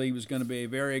I believe is going to be a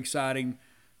very exciting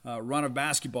run of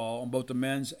basketball on both the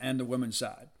men's and the women's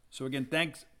side. So, again,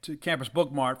 thanks to Campus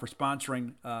Bookmart for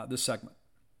sponsoring this segment.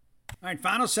 All right,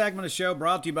 final segment of the show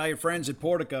brought to you by your friends at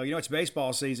Portico. You know, it's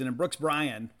baseball season, and Brooks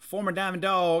Bryan, former Diamond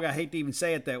Dog, I hate to even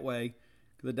say it that way,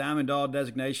 because the Diamond Dog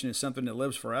designation is something that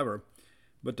lives forever.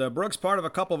 But Brooks part of a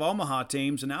couple of Omaha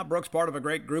teams, and now Brooks part of a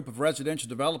great group of residential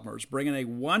developers, bringing a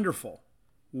wonderful,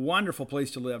 wonderful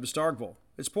place to live to Starkville.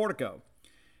 It's Portico.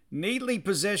 Neatly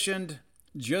positioned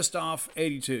just off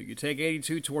 82. You take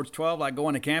 82 towards 12, like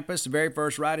going to campus. The very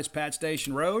first right is Pat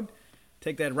Station Road.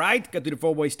 Take that right, go through the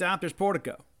four-way stop. There's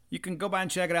Portico. You can go by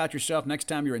and check it out yourself next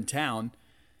time you're in town.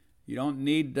 You don't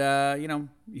need,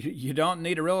 you don't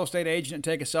need a real estate agent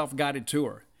to take a self-guided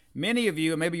tour. Many of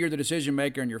you, maybe you're the decision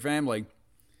maker in your family.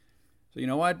 So you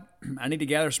know what? I need to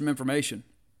gather some information.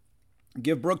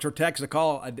 Give Brooks or text a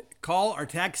call. Call or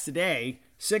text today,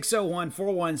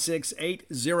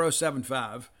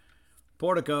 601-416-8075.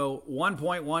 Portico,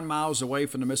 1.1 miles away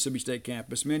from the Mississippi State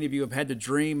campus. Many of you have had the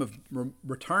dream of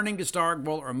returning to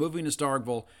Starkville or moving to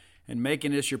Starkville and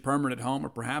making this your permanent home, or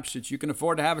perhaps that you can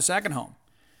afford to have a second home.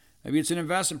 Maybe it's an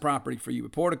investment property for you,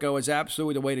 but Portico is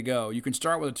absolutely the way to go. You can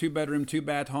start with a 2-bedroom,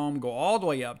 2-bath home, go all the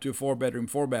way up to a 4-bedroom,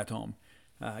 4-bath home.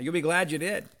 You'll be glad you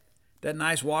did. That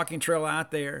nice walking trail out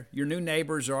there. Your new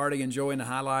neighbors are already enjoying the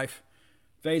high life.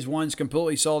 Phase 1's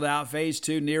completely sold out. Phase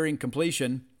 2 nearing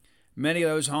completion. Many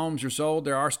of those homes are sold.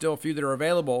 There are still a few that are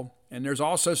available. And there's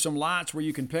also some lots where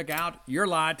you can pick out your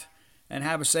lot and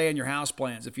have a say in your house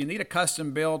plans. If you need a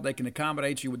custom build, they can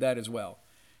accommodate you with that as well.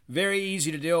 Very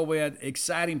easy to deal with.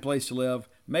 Exciting place to live.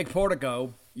 Make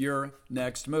Portico your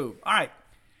next move. All right.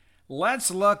 Let's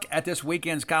look at this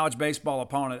weekend's college baseball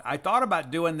opponent. I thought about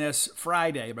doing this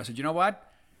Friday, but I said, you know what?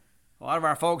 A lot of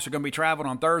our folks are going to be traveling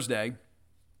on Thursday.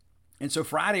 And so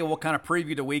Friday we'll kind of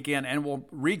preview the weekend and we'll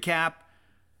recap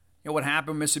what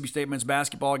happened Mississippi State men's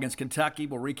basketball against Kentucky.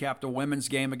 We'll recap the women's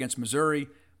game against Missouri.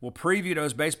 We'll preview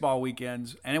those baseball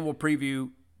weekends, and then we'll preview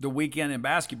the weekend in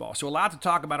basketball. So a lot to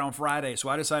talk about on Friday. So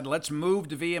I decided let's move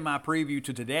the VMI preview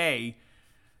to today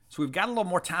so we've got a little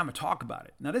more time to talk about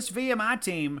it. Now, this VMI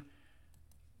team,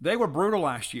 they were brutal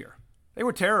last year. They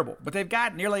were terrible, but they've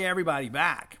got nearly everybody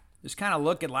back. Just kind of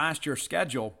look at last year's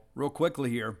schedule real quickly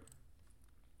here.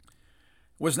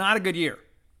 Was not a good year.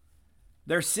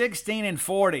 They're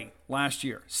 16-40 last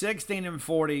year.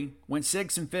 16-40, went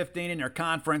 6-15 in their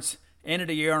conference, ended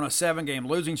the year on a 7-game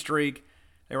losing streak.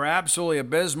 They were absolutely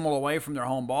abysmal away from their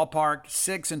home ballpark.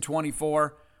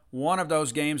 6-24, one of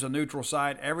those games a neutral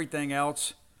site. Everything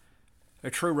else a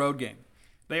true road game.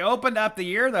 They opened up the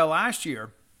year though last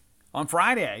year on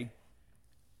Friday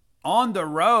on the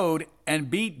road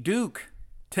and beat Duke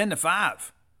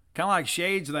 10-5. Kind of like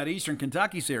shades of that Eastern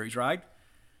Kentucky series, right?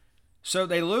 So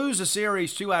they lose the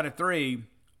series 2 out of 3,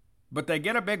 but they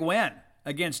get a big win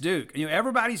against Duke. And,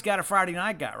 everybody's got a Friday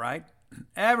night guy, right?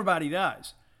 Everybody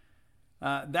does.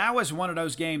 That was one of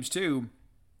those games, too.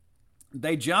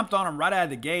 They jumped on them right out of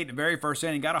the gate in the very first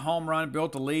inning, got a home run,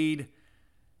 built a lead.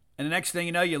 And the next thing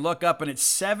you know, you look up and it's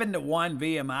 7-1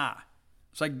 VMI.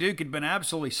 It's like Duke had been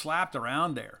absolutely slapped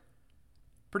around there.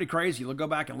 Pretty crazy. Go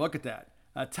back and look at that.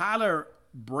 Tyler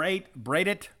Bratt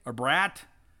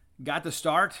got the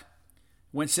start.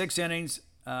 Went 6 innings,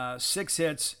 6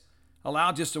 hits,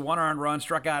 allowed just a 1 earned run,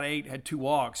 struck out 8, had 2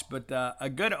 walks. But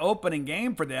a good opening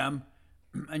game for them.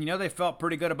 And, they felt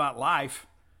pretty good about life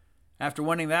after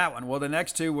winning that one. Well, the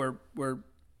next 2 were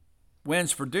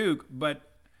wins for Duke. But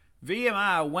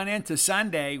VMI went into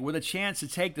Sunday with a chance to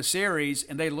take the series,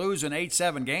 and they lose an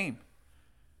 8-7 game.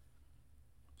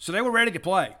 So they were ready to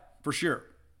play, for sure.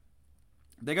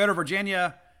 They go to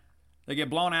Virginia. They get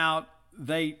blown out.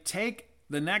 They take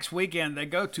the next weekend, they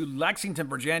go to Lexington,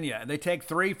 Virginia, and they take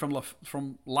 3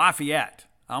 from Lafayette.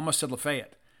 I almost said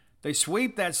Lafayette. They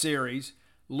sweep that series,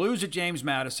 lose at James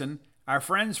Madison. Our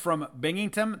friends from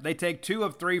Binghamton, they take 2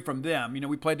 of 3 from them.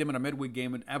 We played them in a midweek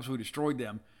game and absolutely destroyed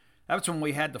them. That's when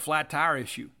we had the flat tire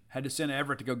issue. Had to send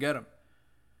Everett to go get them.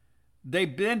 They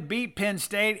then beat Penn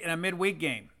State in a midweek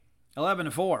game,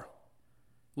 11-4.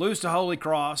 Lose to Holy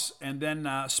Cross, and then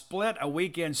split a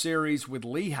weekend series with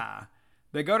Lehigh.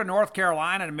 They go to North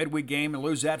Carolina in a midweek game and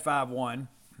lose that 5-1.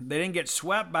 They didn't get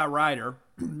swept by Rider.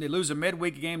 They lose a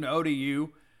midweek game to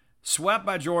ODU, swept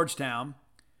by Georgetown,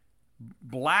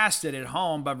 blasted at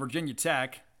home by Virginia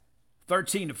Tech,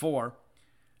 13-4.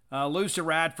 Lose to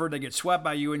Radford. They get swept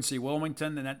by UNC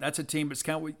Wilmington, and that's a team that's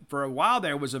kind of, for a while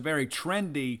there, was a very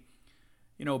trendy,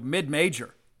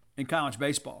 mid-major in college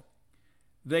baseball.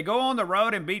 They go on the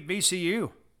road and beat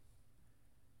VCU.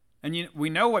 And we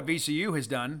know what VCU has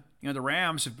done. The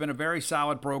Rams have been a very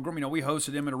solid program. We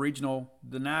hosted them in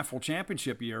the National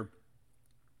Championship year.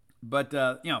 But,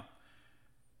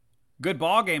 good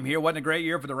ball game here. Wasn't a great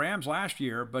year for the Rams last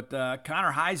year. But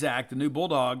Connor Hyzak, the new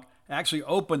Bulldog, actually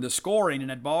opened the scoring in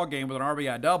that ball game with an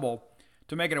RBI double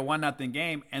to make it a 1-0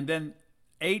 game. And then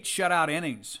 8 shutout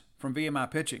innings from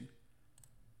VMI pitching.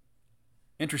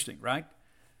 Interesting, right?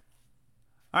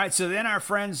 All right, so then our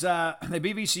friends, they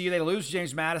beat VCU. They lose to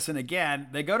James Madison again.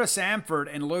 They go to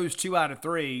Samford and lose 2 out of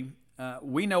 3.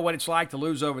 We know what it's like to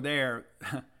lose over there,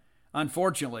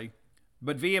 unfortunately.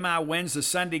 But VMI wins the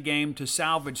Sunday game to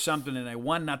salvage something in a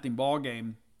 1-0 ball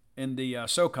game in the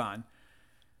SoCon.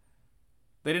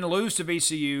 They didn't lose to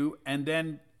VCU and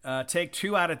then take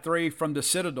 2 out of 3 from the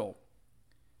Citadel.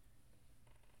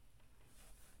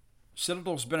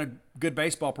 Citadel's been a good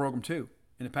baseball program, too,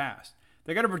 in the past.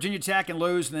 They go to Virginia Tech and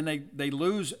lose, and then they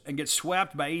lose and get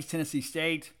swept by East Tennessee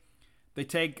State. They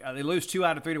lose 2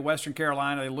 out of 3 to Western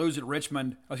Carolina. They win at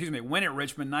Richmond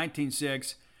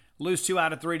 19-6. Lose 2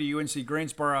 out of 3 to UNC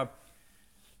Greensboro.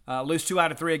 Lose 2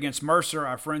 out of 3 against Mercer,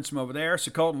 our friends from over there. So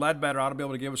Colton Ledbetter ought to be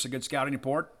able to give us a good scouting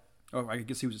report. Oh, I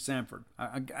guess he was at Samford.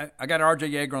 I got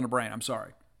R.J. Yeager on the brain. I'm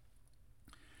sorry.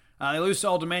 They lose to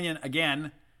Old Dominion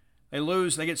again.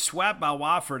 They get swept by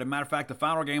Wofford. As a matter of fact, the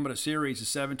final game of the series is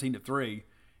 17-3.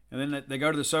 And then they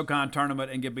go to the SoCon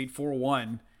tournament and get beat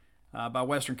 4-1 by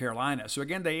Western Carolina. So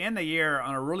again, they end the year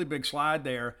on a really big slide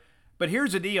there. But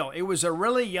here's the deal. It was a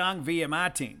really young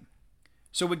VMI team.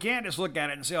 So we can't just look at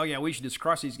it and say, oh, yeah, we should just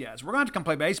crush these guys. We're going to have to come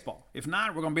play baseball. If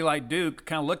not, we're going to be like Duke,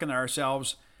 kind of looking at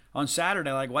ourselves on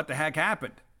Saturday like, what the heck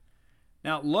happened?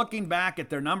 Now, looking back at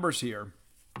their numbers here,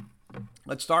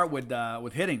 let's start with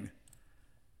hitting.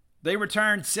 They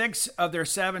returned 6 of their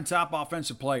 7 top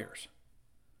offensive players.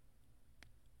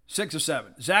 6 of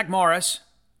 7. Zach Morris,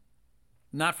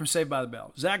 not from Saved by the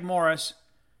Bell. Zach Morris,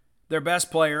 their best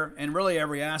player in really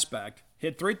every aspect,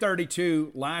 hit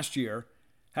 .332 last year,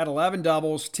 had 11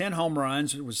 doubles, 10 home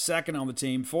runs, was second on the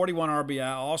team, 41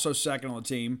 RBI, also second on the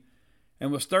team,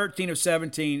 and was 13 of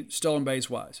 17 stolen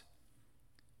base-wise.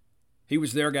 He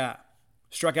was their guy.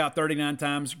 Struck out 39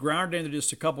 times, grounded into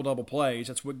just a couple double plays.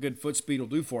 That's what good foot speed will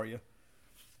do for you.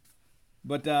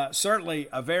 But certainly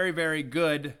a very, very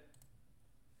good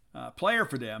player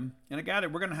for them, and a guy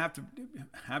that we're going to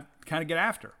have kind of get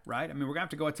after, right? I mean, we're going to have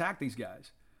to go attack these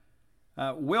guys.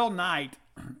 Will Knight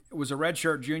was a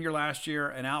redshirt junior last year,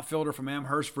 an outfielder from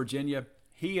Amherst, Virginia.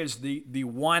 He is the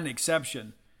one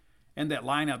exception in that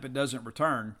lineup that doesn't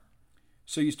return.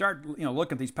 So you start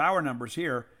looking at these power numbers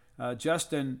here.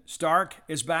 Justin Stark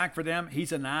is back for them.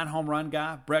 He's a 9 home run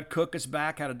guy. Brett Cook is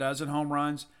back, had a dozen home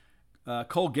runs.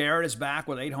 Cole Garrett is back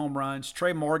with 8 home runs.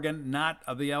 Trey Morgan, not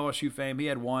of the LSU fame, he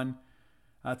had 1.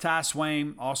 Ty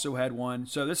Swaim also had 1.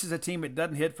 So this is a team that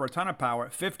doesn't hit for a ton of power.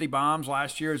 50 bombs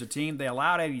last year as a team. They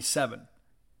allowed 87.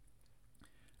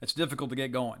 It's difficult to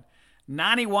get going.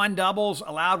 91 doubles,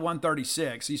 allowed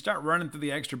 136. So you start running through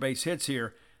the extra base hits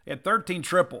here. They had 13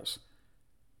 triples.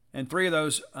 And 3 of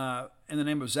those in the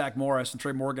name of Zach Morris, and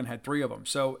Trey Morgan had 3 of them.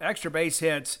 So extra base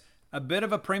hits, a bit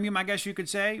of a premium, I guess you could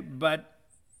say, but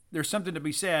there's something to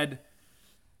be said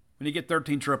when you get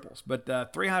 13 triples. But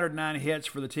 309 hits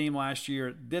for the team last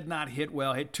year. Did not hit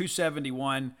well. Hit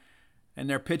 .271, and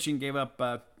their pitching gave up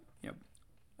a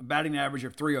batting average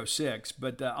of .306.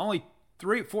 But only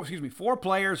 4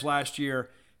 players last year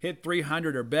hit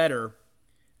 .300 or better,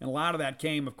 and a lot of that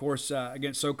came, of course,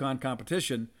 against SoCon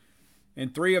competition.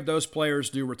 And 3 of those players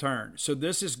do return. So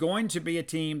this is going to be a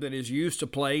team that is used to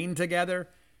playing together.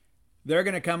 They're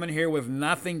going to come in here with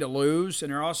nothing to lose, and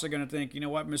they're also going to think, you know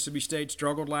what, Mississippi State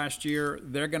struggled last year.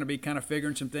 They're going to be kind of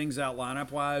figuring some things out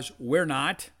lineup-wise. We're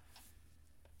not.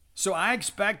 So I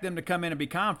expect them to come in and be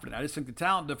confident. I just think the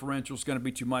talent differential is going to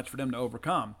be too much for them to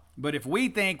overcome. But if we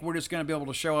think we're just going to be able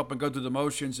to show up and go through the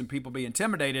motions and people be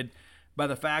intimidated by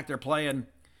the fact they're playing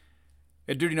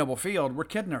at Duty Noble Field, we're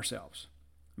kidding ourselves.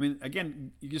 I mean,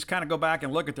 again, you just kind of go back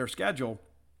and look at their schedule.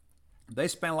 They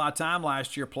spent a lot of time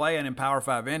last year playing in Power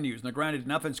 5 venues. Now, granted,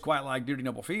 nothing's quite like Duty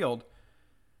Noble Field,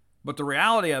 but the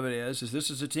reality of it is this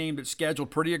is a team that's scheduled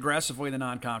pretty aggressively in the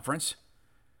non-conference.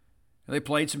 They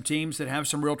played some teams that have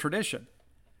some real tradition.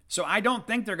 So I don't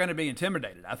think they're going to be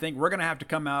intimidated. I think we're going to have to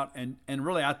come out and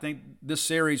really I think this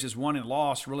series is won and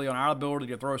lost really on our ability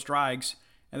to throw strikes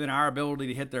and then our ability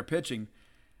to hit their pitching.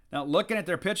 Now, looking at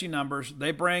their pitching numbers,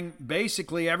 they bring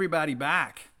basically everybody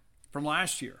back from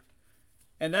last year.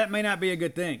 And that may not be a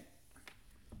good thing.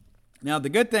 Now, the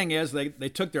good thing is they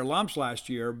took their lumps last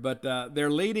year, but their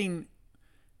leading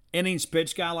innings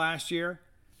pitched guy last year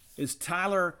is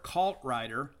Tyler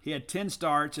Kaltrider. He had 10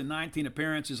 starts and 19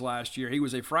 appearances last year. He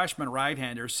was a freshman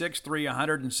right-hander, 6'3",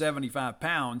 175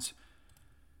 pounds,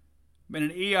 and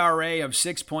an ERA of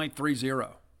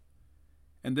 6.30.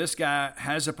 And this guy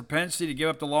has a propensity to give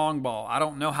up the long ball. I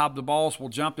don't know how the balls will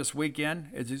jump this weekend.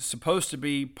 It's supposed to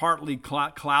be partly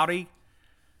cloudy.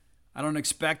 I don't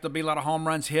expect there'll be a lot of home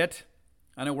runs hit.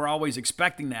 I know we're always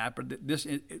expecting that, but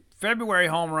February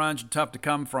home runs are tough to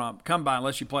come by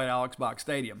unless you play at Alex Box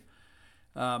Stadium.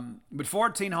 But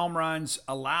 14 home runs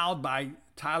allowed by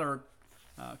Tyler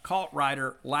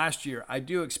Kaltrider last year. I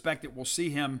do expect that we'll see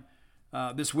him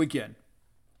this weekend.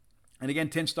 And again,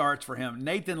 10 starts for him.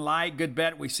 Nathan Light, good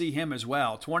bet. We see him as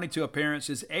well. 22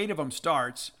 appearances, 8 of them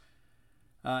starts.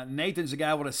 Nathan's a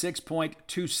guy with a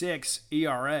 6.26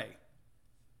 ERA.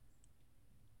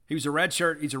 He's a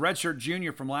redshirt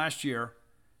junior from last year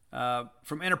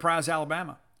from Enterprise,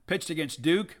 Alabama. Pitched against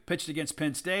Duke, pitched against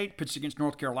Penn State, pitched against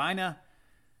North Carolina,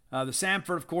 the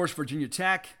Samford, of course, Virginia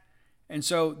Tech. And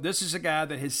so this is a guy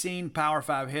that has seen Power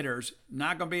 5 hitters,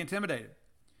 not going to be intimidated.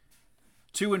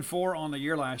 2-4 on the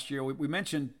year last year. We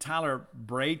mentioned Tyler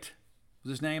Brait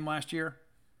was his name last year.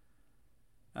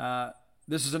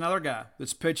 This is another guy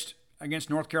that's pitched against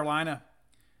North Carolina,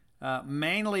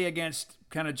 mainly against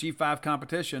kind of G5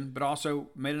 competition, but also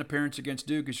made an appearance against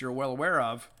Duke, as you're well aware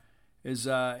of.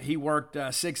 He worked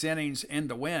 6 innings in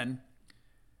the win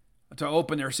to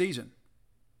open their season.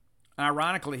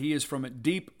 Ironically, he is from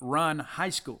Deep Run High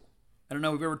School. I don't know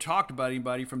if we've ever talked about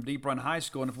anybody from Deep Run High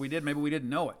School, and if we did, maybe we didn't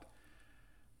know it.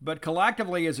 But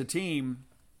collectively as a team,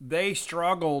 they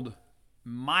struggled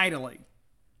mightily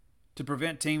to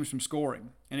prevent teams from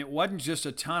scoring. And it wasn't just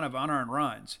a ton of unearned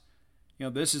runs. You know,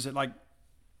 this is like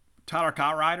Tyler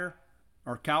Kaltrider,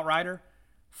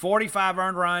 45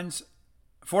 earned runs,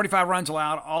 45 runs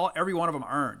allowed, every one of them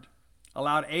earned.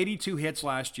 Allowed 82 hits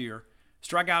last year,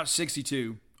 struck out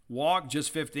 62, walked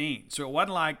just 15. So it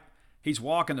wasn't like he's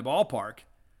walking the ballpark.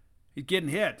 He's getting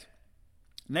hit.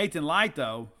 Nathan Light,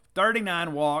 though,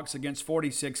 39 walks against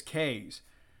 46 Ks.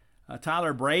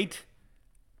 Tyler Brait,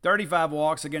 35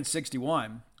 walks against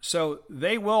 61. So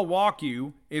they will walk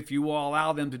you if you will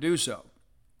allow them to do so.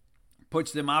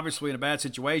 Puts them obviously in a bad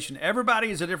situation.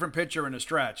 Everybody is a different pitcher in a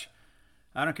stretch.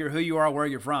 I don't care who you are or where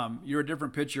you're from. You're a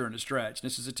different pitcher in a stretch.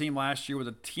 This is a team last year with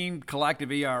a team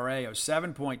collective ERA of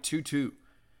 7.22.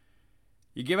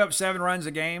 You give up 7 runs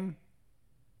a game,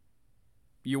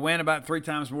 you win about 3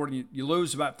 times more than you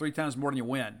lose about 3 times more than you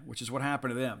win, which is what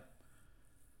happened to them.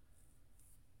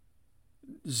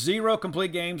 0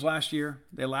 complete games last year.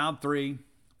 They allowed 3.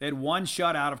 They had 1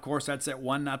 shutout. Of course, that's that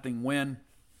 1-0 win.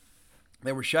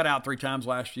 They were shut out 3 times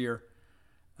last year.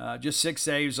 Just 6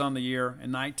 saves on the year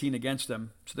and 19 against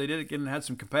them. So they had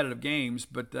some competitive games,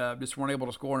 but just weren't able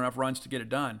to score enough runs to get it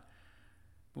done.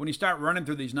 But when you start running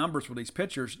through these numbers with these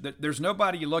pitchers, there's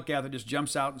nobody you look at that just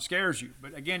jumps out and scares you.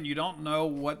 But again, you don't know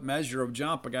what measure of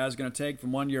jump a guy's going to take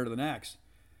from one year to the next.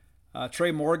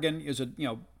 Trey Morgan is a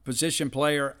position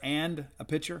player and a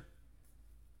pitcher.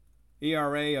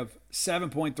 ERA of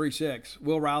 7.36.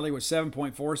 Will Riley was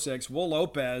 7.46. Will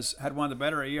Lopez had one of the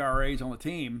better ERAs on the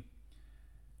team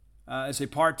as a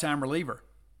part-time reliever.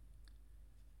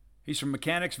 He's from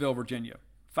Mechanicsville, Virginia.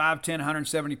 5'10",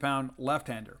 170-pound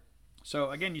left-hander.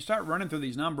 So, again, you start running through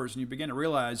these numbers and you begin to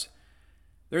realize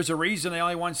there's a reason they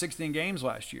only won 16 games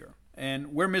last year.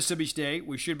 And we're Mississippi State.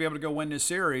 We should be able to go win this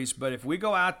series. But if we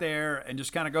go out there and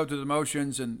just kind of go through the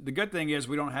motions, and the good thing is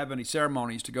we don't have any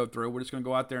ceremonies to go through. We're just going to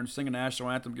go out there and sing a national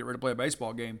anthem, get ready to play a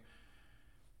baseball game.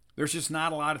 There's just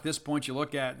not a lot at this point you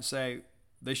look at and say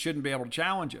they shouldn't be able to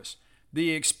challenge us.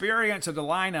 The experience of the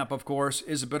lineup, of course,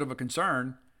 is a bit of a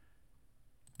concern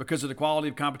because of the quality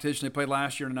of competition they played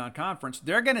last year in a non-conference.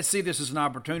 They're going to see this as an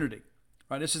opportunity,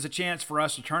 Right? This is a chance for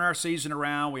us to turn our season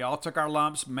around. We all took our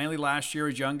lumps, mainly last year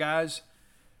as young guys.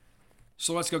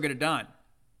 So let's go get it done.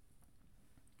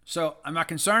 So I'm not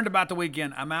concerned about the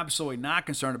weekend. I'm absolutely not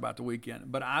concerned about the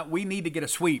weekend. But we need to get a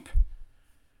sweep.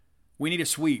 We need a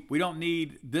sweep. We don't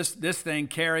need this thing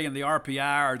carrying the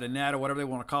RPI or the net or whatever they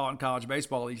want to call it in college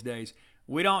baseball these days.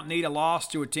 We don't need a loss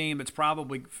to a team that's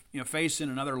probably facing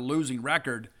another losing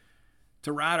record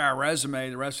to write our resume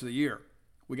the rest of the year.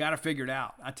 We got to figure it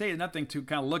out. I tell you nothing to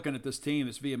kind of looking at this team,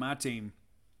 this VMI team.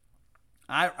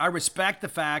 I respect the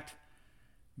fact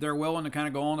they're willing to kind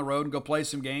of go on the road and go play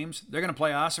some games. They're going to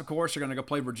play us, of course. They're going to go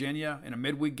play Virginia in a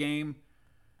midweek game.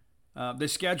 They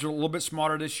schedule a little bit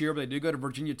smarter this year, but they do go to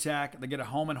Virginia Tech. They get a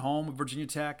home-and-home with Virginia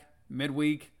Tech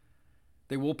midweek.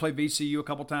 They will play VCU a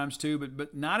couple times too,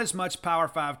 but not as much Power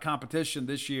 5 competition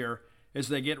this year as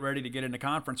they get ready to get into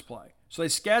conference play. So they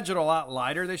scheduled a lot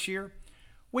lighter this year,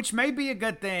 which may be a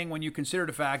good thing when you consider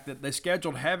the fact that they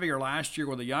scheduled heavier last year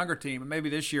with a younger team. And maybe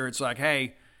this year it's like,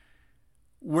 hey,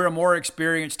 we're a more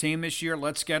experienced team this year.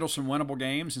 Let's schedule some winnable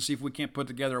games and see if we can't put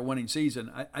together a winning season.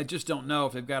 I just don't know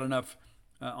if they've got enough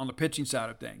on the pitching side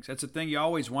of things. That's the thing you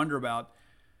always wonder about.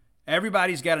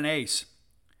 Everybody's got an ace,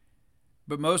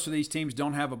 but most of these teams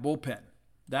don't have a bullpen.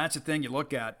 That's the thing you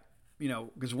look at,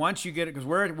 because once you get it, because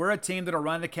we're a team that'll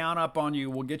run the count up on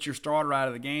you. We'll get your starter out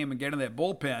of the game and get in that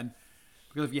bullpen.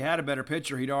 Because if you had a better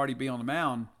pitcher, he'd already be on the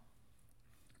mound.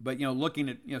 But, looking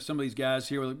at, some of these guys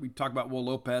here, we talk about Will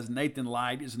Lopez. Nathan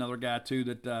Light is another guy, too,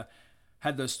 that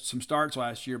had some starts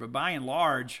last year. But by and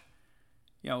large,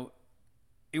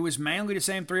 it was mainly the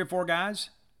same 3 or 4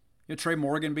 guys. Trey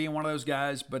Morgan being one of those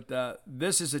guys. But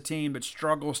this is a team that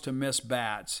struggles to miss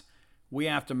bats. We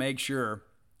have to make sure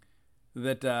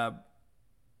that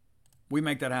we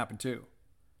make that happen, too.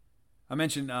 I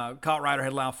mentioned Cartwright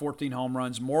had allowed 14 home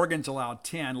runs. Morgan's allowed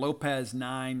 10. Lopez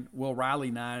 9. Will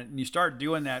Riley 9. And you start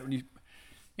doing that when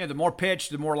the more pitched,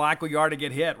 the more likely you are to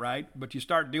get hit, right? But you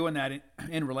start doing that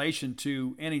in relation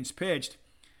to innings pitched.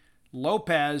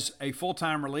 Lopez, a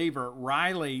full-time reliever.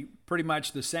 Riley, pretty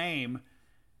much the same.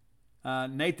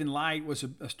 Nathan Light was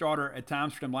a starter at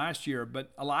times for them last year.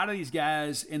 But a lot of these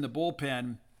guys in the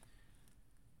bullpen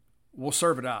will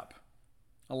serve it up.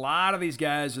 A lot of these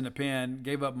guys in the pen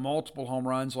gave up multiple home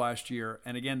runs last year.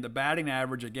 And again, the batting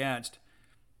average against,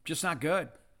 just not good.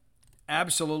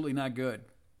 Absolutely not good.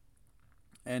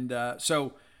 And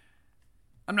so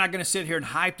I'm not going to sit here and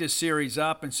hype this series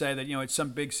up and say that, it's some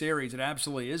big series. It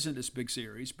absolutely isn't this big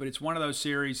series, but it's one of those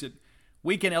series that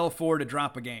we can ill afford to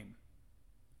drop a game.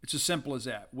 It's as simple as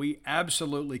that. We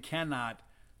absolutely cannot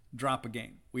drop a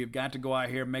game. We have got to go out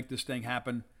here and make this thing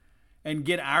happen and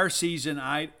get our season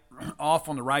off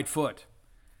on the right foot.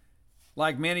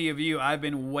 Like many of you, I've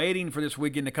been waiting for this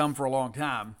weekend to come for a long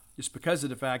time, just because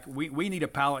of the fact we need a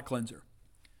palate cleanser.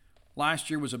 Last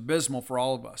year was abysmal for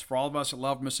all of us. For all of us that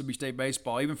love Mississippi State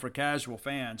baseball, even for casual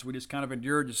fans, we just kind of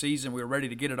endured the season. We were ready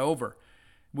to get it over.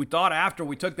 We thought after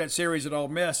we took that series at Ole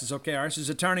Miss, it's okay, this is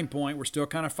a turning point. We're still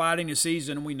kind of fighting the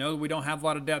season, and we know we don't have a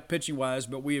lot of depth pitching-wise,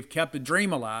 but we have kept the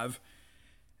dream alive.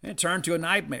 And it turned to a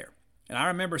nightmare. And I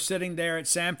remember sitting there at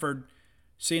Sanford,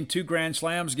 seeing 2 grand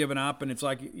slams given up, and it's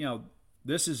like,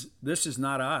 this is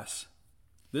not us.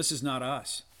 This is not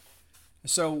us.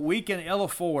 So we can ill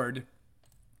afford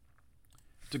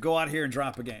to go out here and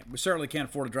drop a game. We certainly can't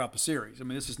afford to drop a series. I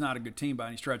mean, this is not a good team by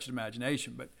any stretch of the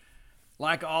imagination. But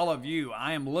like all of you,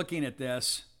 I am looking at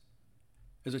this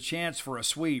as a chance for a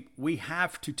sweep. We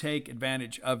have to take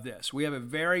advantage of this. We have a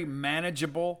very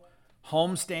manageable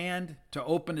homestand to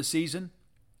open the season.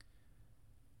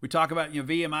 We talk about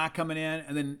VMI coming in,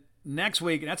 and then next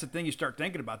week, and that's the thing you start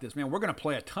thinking about this, man, we're going to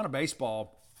play a ton of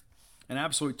baseball, an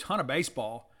absolute ton of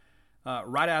baseball,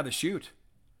 right out of the chute,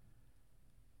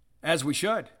 as we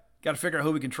should. Got to figure out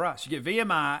who we can trust. You get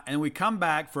VMI, and we come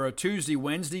back for a Tuesday,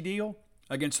 Wednesday deal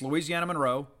against Louisiana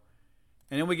Monroe,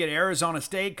 and then we get Arizona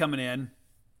State coming in.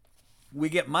 We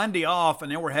get Monday off,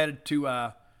 and then we're headed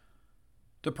to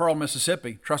Pearl,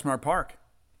 Mississippi, Trustmark Park.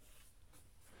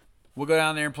 We'll go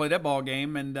down there and play that ball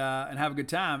game and have a good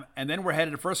time. And then we're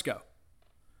headed to Frisco.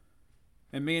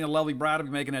 And me and the lovely bride will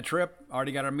be making that trip.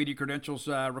 Already got our media credentials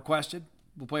requested.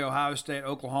 We'll play Ohio State,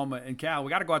 Oklahoma, and Cal. We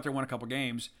got to go out there and win a couple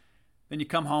games. Then you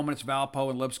come home and it's Valpo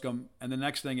and Lipscomb. And the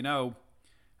next thing you know,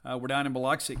 we're down in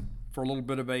Biloxi for a little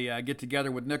bit of a get-together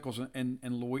with Nichols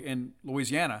in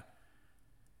Louisiana.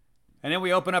 And then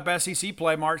we open up SEC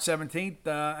play March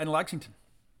 17th in Lexington.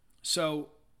 So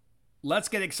let's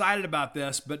get excited about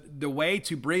this, but the way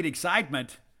to breed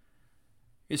excitement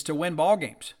is to win ball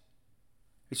games.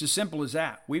 It's as simple as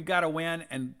that. We've got to win.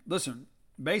 And listen,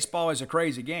 baseball is a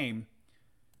crazy game,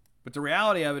 but the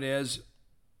reality of it is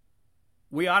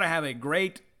we ought to have a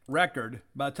great record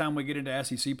by the time we get into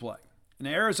SEC play. And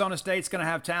Arizona State's going to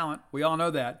have talent. We all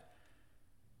know that.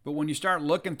 But when you start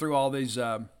looking through all these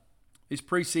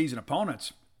preseason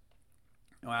opponents,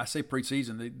 I say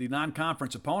preseason, the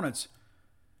non-conference opponents,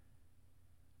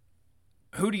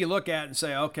 who do you look at and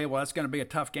say, okay, well, that's going to be a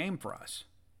tough game for us?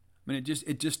 I mean,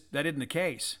 it just that isn't the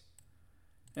case.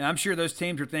 And I'm sure those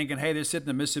teams are thinking, hey, they're sitting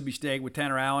in Mississippi State with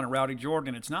Tanner Allen and Rowdy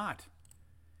Jordan. It's not.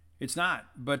 It's not.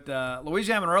 But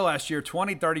Louisiana Monroe last year,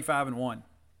 20-35-1.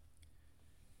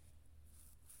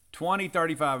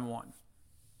 20-35-1.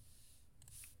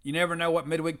 You never know what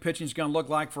midweek pitching is going to look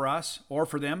like for us or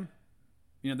for them.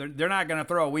 You know, they're not going to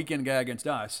throw a weekend guy against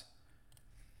us.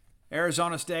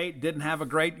 Arizona State didn't have a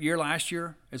great year last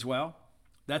year as well.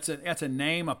 That's a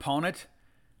name opponent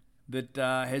that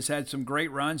has had some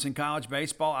great runs in college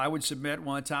baseball. I would submit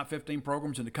one of the top 15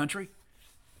 programs in the country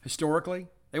historically.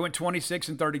 They went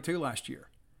 26-32 last year.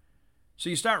 So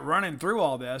you start running through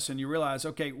all this and you realize,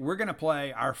 okay, we're going to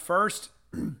play our first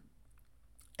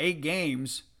 8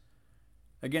 games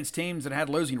against teams that had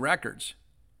losing records.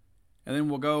 And then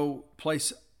we'll go play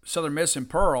Southern Miss and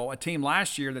Pearl, a team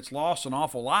last year that's lost an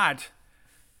awful lot,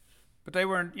 but they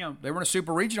were in a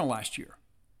super regional last year.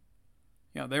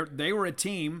 You know, they were a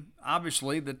team,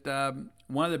 obviously, that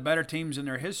one of the better teams in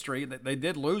their history. They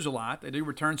did lose a lot. They do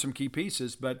return some key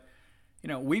pieces, but you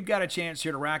know, we've got a chance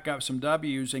here to rack up some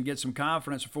W's and get some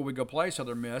confidence before we go play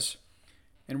Southern Miss.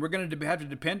 And we're going to have to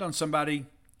depend on somebody,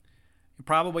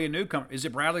 probably a newcomer. Is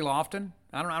it Bradley Lofton?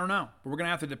 I don't know. But we're going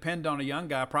to have to depend on a young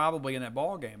guy probably in that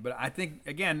ball game. But I think,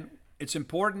 again, it's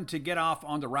important to get off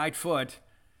on the right foot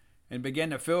and begin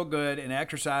to feel good and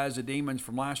exercise the demons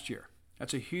from last year.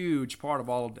 That's a huge part of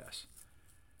all of this.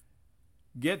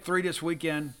 Get through this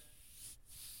weekend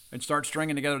and start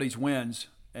stringing together these wins.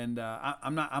 And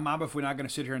I'm obviously not going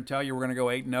to sit here and tell you we're going to go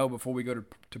 8-0 before we go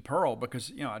to Pearl because,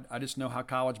 you know, I just know how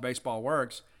college baseball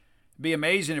works. It'd be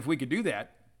amazing if we could do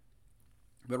that.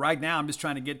 But right now I'm just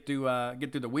trying to get through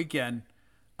the weekend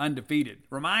undefeated.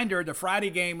 Reminder, the Friday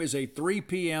game is a 3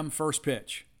 p.m. first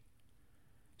pitch.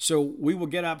 So we will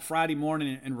get up Friday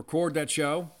morning and record that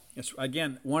show. It's,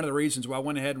 again, one of the reasons why I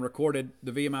went ahead and recorded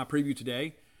the VMI preview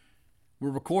today.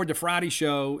 We'll record the Friday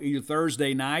show either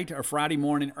Thursday night or Friday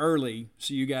morning early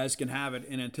so you guys can have it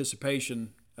in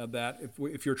anticipation of that.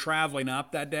 If you're traveling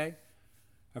up that day,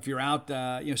 if you're out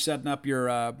setting up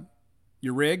your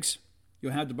rigs,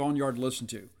 you'll have the Boneyard to listen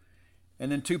to.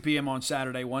 And then 2 p.m. on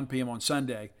Saturday, 1 p.m. on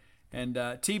Sunday. And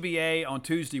TBA on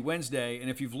Tuesday, Wednesday. And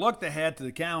if you've looked ahead to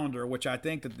the calendar, which I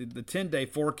think that the 10-day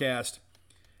forecast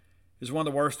is one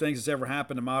of the worst things that's ever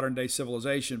happened to modern-day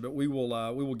civilization, but we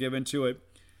will give into it.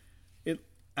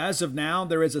 As of now,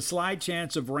 there is a slight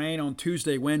chance of rain on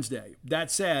Tuesday, Wednesday. That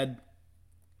said,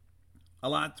 a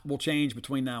lot will change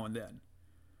between now and then.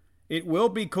 It will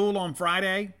be cool on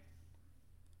Friday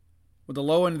with a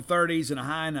low in the 30s and a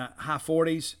high in the high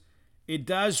 40s. It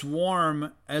does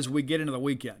warm as we get into the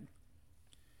weekend.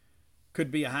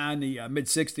 Could be a high in the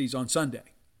mid-60s on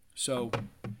Sunday. So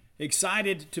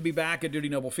excited to be back at Dudy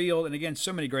Noble Field. And again,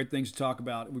 so many great things to talk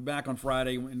about. We're back on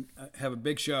Friday and have a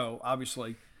big show,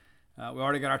 obviously. We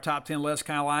already got our top 10 list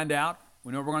kind of lined out.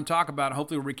 We know what we're going to talk about.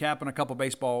 Hopefully we're recapping a couple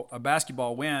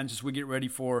basketball wins as we get ready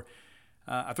for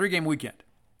a 3-game weekend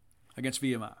against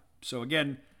VMI. So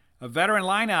again, a veteran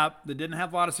lineup that didn't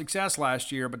have a lot of success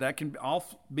last year, but that can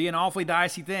be an awfully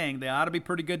dicey thing. They ought to be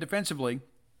pretty good defensively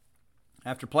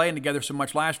after playing together so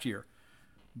much last year.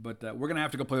 But we're going to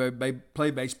have to go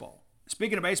play baseball.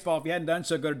 Speaking of baseball, if you hadn't done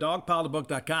so, go to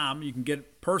dogpilethebook.com. You can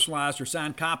get personalized or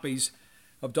signed copies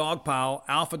of Dogpile,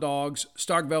 Alpha Dogs,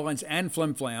 Stark Villains, and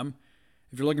Flim Flam.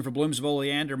 If you're looking for Bloomsville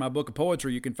Leander, my book of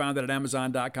poetry, you can find that at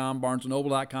Amazon.com,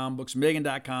 BarnesandNoble.com,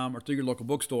 BooksMillion.com, or through your local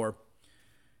bookstore.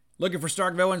 Looking for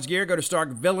Stark Villains gear, go to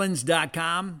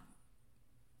StarkVillains.com.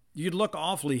 You'd look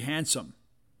awfully handsome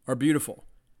or beautiful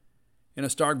in a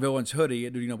Stark Villains hoodie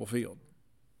at Dudy Noble Field.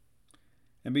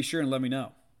 And be sure and let me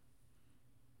know.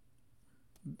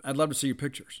 I'd love to see your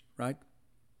pictures, right?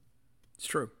 It's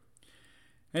true.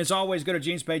 And as always, go to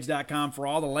genespage.com for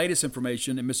all the latest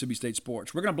information in Mississippi State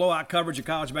sports. We're going to blow out coverage of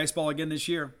college baseball again this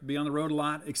year. Be on the road a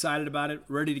lot, excited about it,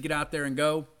 ready to get out there and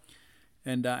go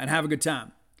and have a good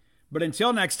time. But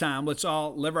until next time, let's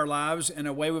all live our lives in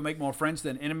a way we make more friends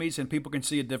than enemies, and people can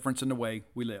see a difference in the way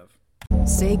we live.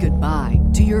 Say goodbye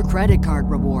to your credit card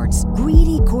rewards.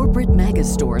 Greedy corporate mega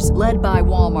stores, led by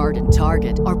Walmart and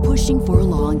Target, are pushing for a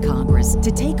law in Congress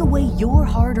to take away your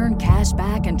hard-earned cash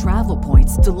back and travel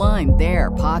points to line their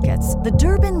pockets. The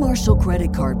Durbin-Marshall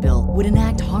credit card bill would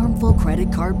enact harmful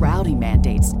credit card routing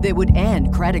mandates that would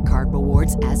end credit card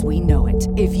rewards as we know it.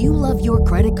 If you love your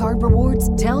credit card rewards,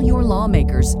 tell your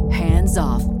lawmakers, hands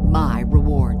off my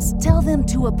rewards. Tell them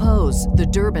to oppose the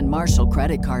Durbin-Marshall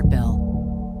credit card bill.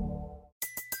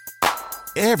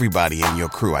 Everybody in your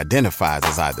crew identifies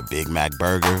as either Big Mac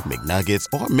Burger, McNuggets,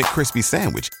 or McCrispy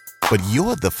Sandwich. But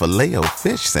you're the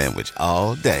Filet-O-Fish Sandwich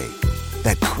all day.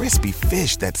 That crispy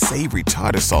fish, that savory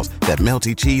tartar sauce, that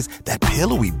melty cheese, that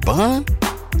pillowy bun.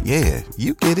 Yeah,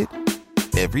 you get it.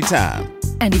 Every time.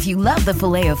 And if you love the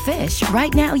Filet-O-Fish,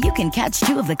 right now you can catch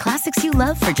two of the classics you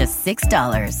love for just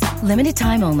 $6. Limited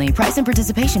time only. Price and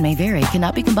participation may vary.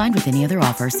 Cannot be combined with any other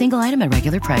offer. Single item at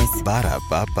regular price.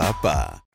 Ba-da-ba-ba-ba.